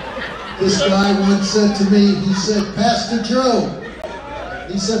this guy once said to me, he said, Pastor Joe,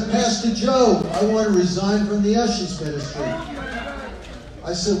 I want to resign from the ushers ministry.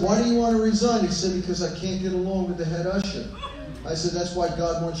 I said, why do you want to resign? He said, because I can't get along with the head usher. I said, that's why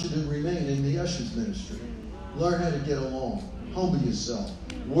God wants you to remain in the ushers ministry. Learn how to get along. Humble yourself.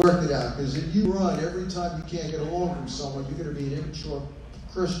 Work it out. Because if you run every time you can't get along from someone, you're going to be an immature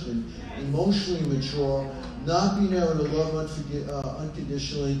Christian, emotionally immature, not being able to love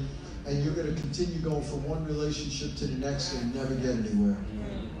unconditionally, and you're going to continue going from one relationship to the next and never get anywhere.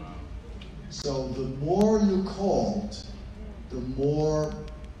 So the more you're called, the more,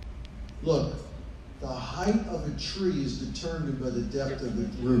 look, the height of a tree is determined by the depth of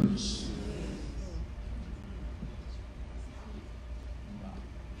its roots.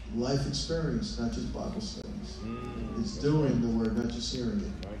 Life experience, not just Bible studies. It's doing the word, not just hearing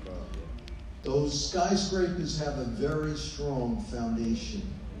it. Those skyscrapers have a very strong foundation.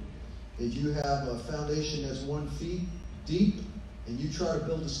 If you have a foundation that's 1 foot deep and you try to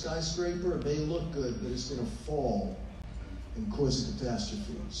build a skyscraper, it may look good, but it's going to fall and cause a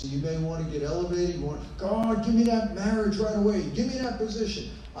catastrophe. So you may want to get elevated. You want, God, give me that marriage right away. Give me that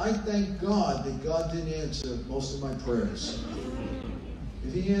position. I thank God that God didn't answer most of my prayers.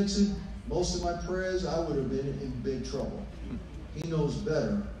 If he answered most of my prayers, I would have been in big trouble. He knows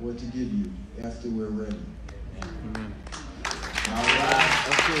better what to give you after we're ready. Amen. All right.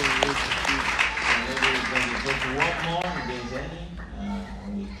 Okay. Maybe we're going to take one more if there's any.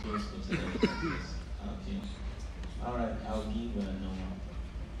 And we close for today. Okay. All right. I'll give Noah.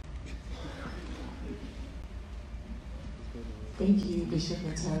 Thank you, Bishop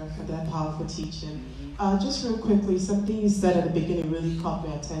Mattera, for that powerful teaching. Just real quickly, something you said at the beginning really caught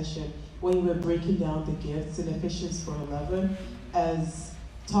my attention when you were breaking down the gifts in Ephesians 4:11 as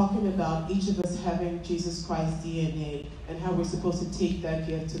talking about each of us having Jesus Christ's DNA and how we're supposed to take that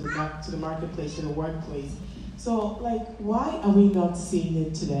gift to the marketplace, to the workplace. So, why are we not seeing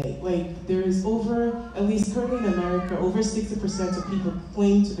it today? There is at least currently in America, over 60% of people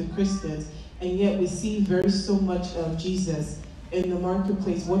claim to be Christians, and yet we see so much of Jesus in the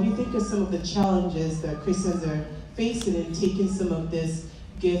marketplace. What do you think are some of the challenges that Christians are facing in taking some of these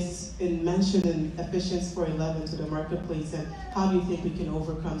gifts and mentioned in Ephesians 4:11 to the marketplace, and how do you think we can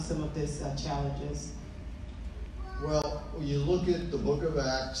overcome some of these challenges? Well, when you look at the book of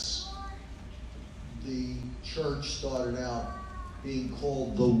Acts, the church started out being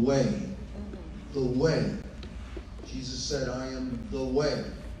called the Way. The Way. Jesus said, I am the Way.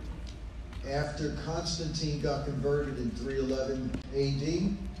 After Constantine got converted in 311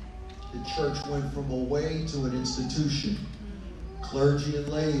 AD, the church went from a way to an institution. Clergy and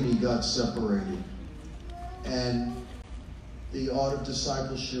laity got separated. And the art of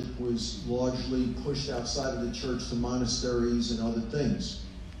discipleship was largely pushed outside of the church to monasteries and other things.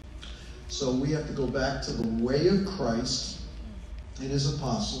 So we have to go back to the way of Christ and his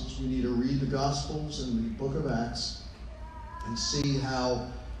apostles. We need to read the Gospels and the book of Acts and see how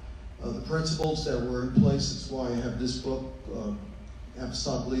the principles that were in place. That's why I have this book,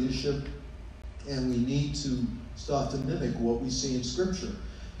 Apostolic Leadership. And we need to start to mimic what we see in Scripture.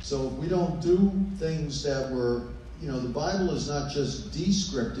 So if we don't do things that were, the Bible is not just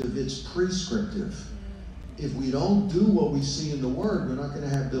descriptive, it's prescriptive. If we don't do what we see in the Word, we're not going to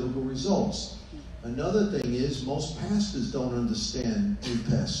have biblical results. Another thing is, most pastors don't understand a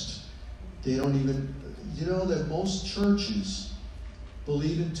pest. They don't even, that most churches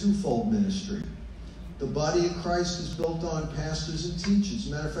believe in twofold ministry. The body of Christ is built on pastors and teachers.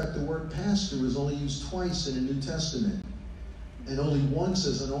 As a matter of fact, the word pastor is only used twice in the New Testament, and only once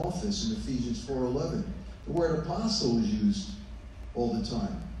as an office in Ephesians 4:11. The word apostle is used all the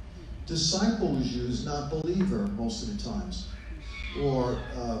time. Disciple is used, not believer, most of the times. Or,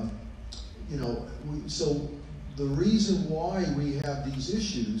 so the reason why we have these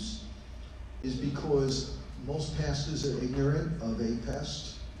issues is because most pastors are ignorant of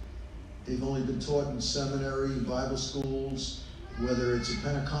APEST. They've only been taught in seminary, Bible schools, whether it's a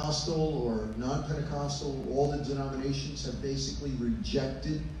Pentecostal or non-Pentecostal. All the denominations have basically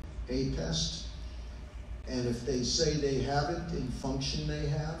rejected APEST. And if they say they have it, in function they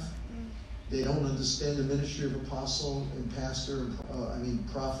have, they don't understand the ministry of apostle and pastor,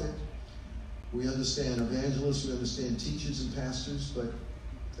 prophet. We understand evangelists, we understand teachers and pastors, but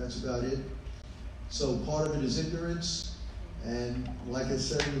that's about it. So part of it is ignorance, and like I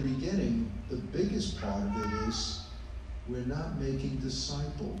said in the beginning, the biggest part of it is we're not making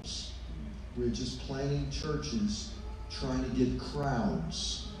disciples. We're just planting churches, trying to get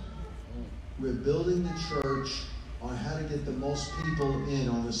crowds. We're building the church on how to get the most people in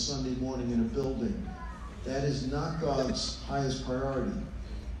on a Sunday morning in a building. That is not God's highest priority.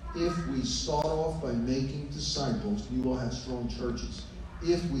 If we start off by making disciples, we will have strong churches.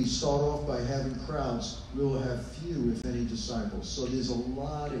 If we start off by having crowds, we will have few, if any, disciples. So there's a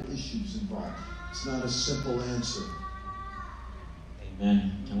lot of issues involved. It's not a simple answer.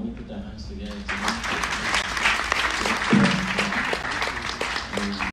 Amen. Can we put our hands together?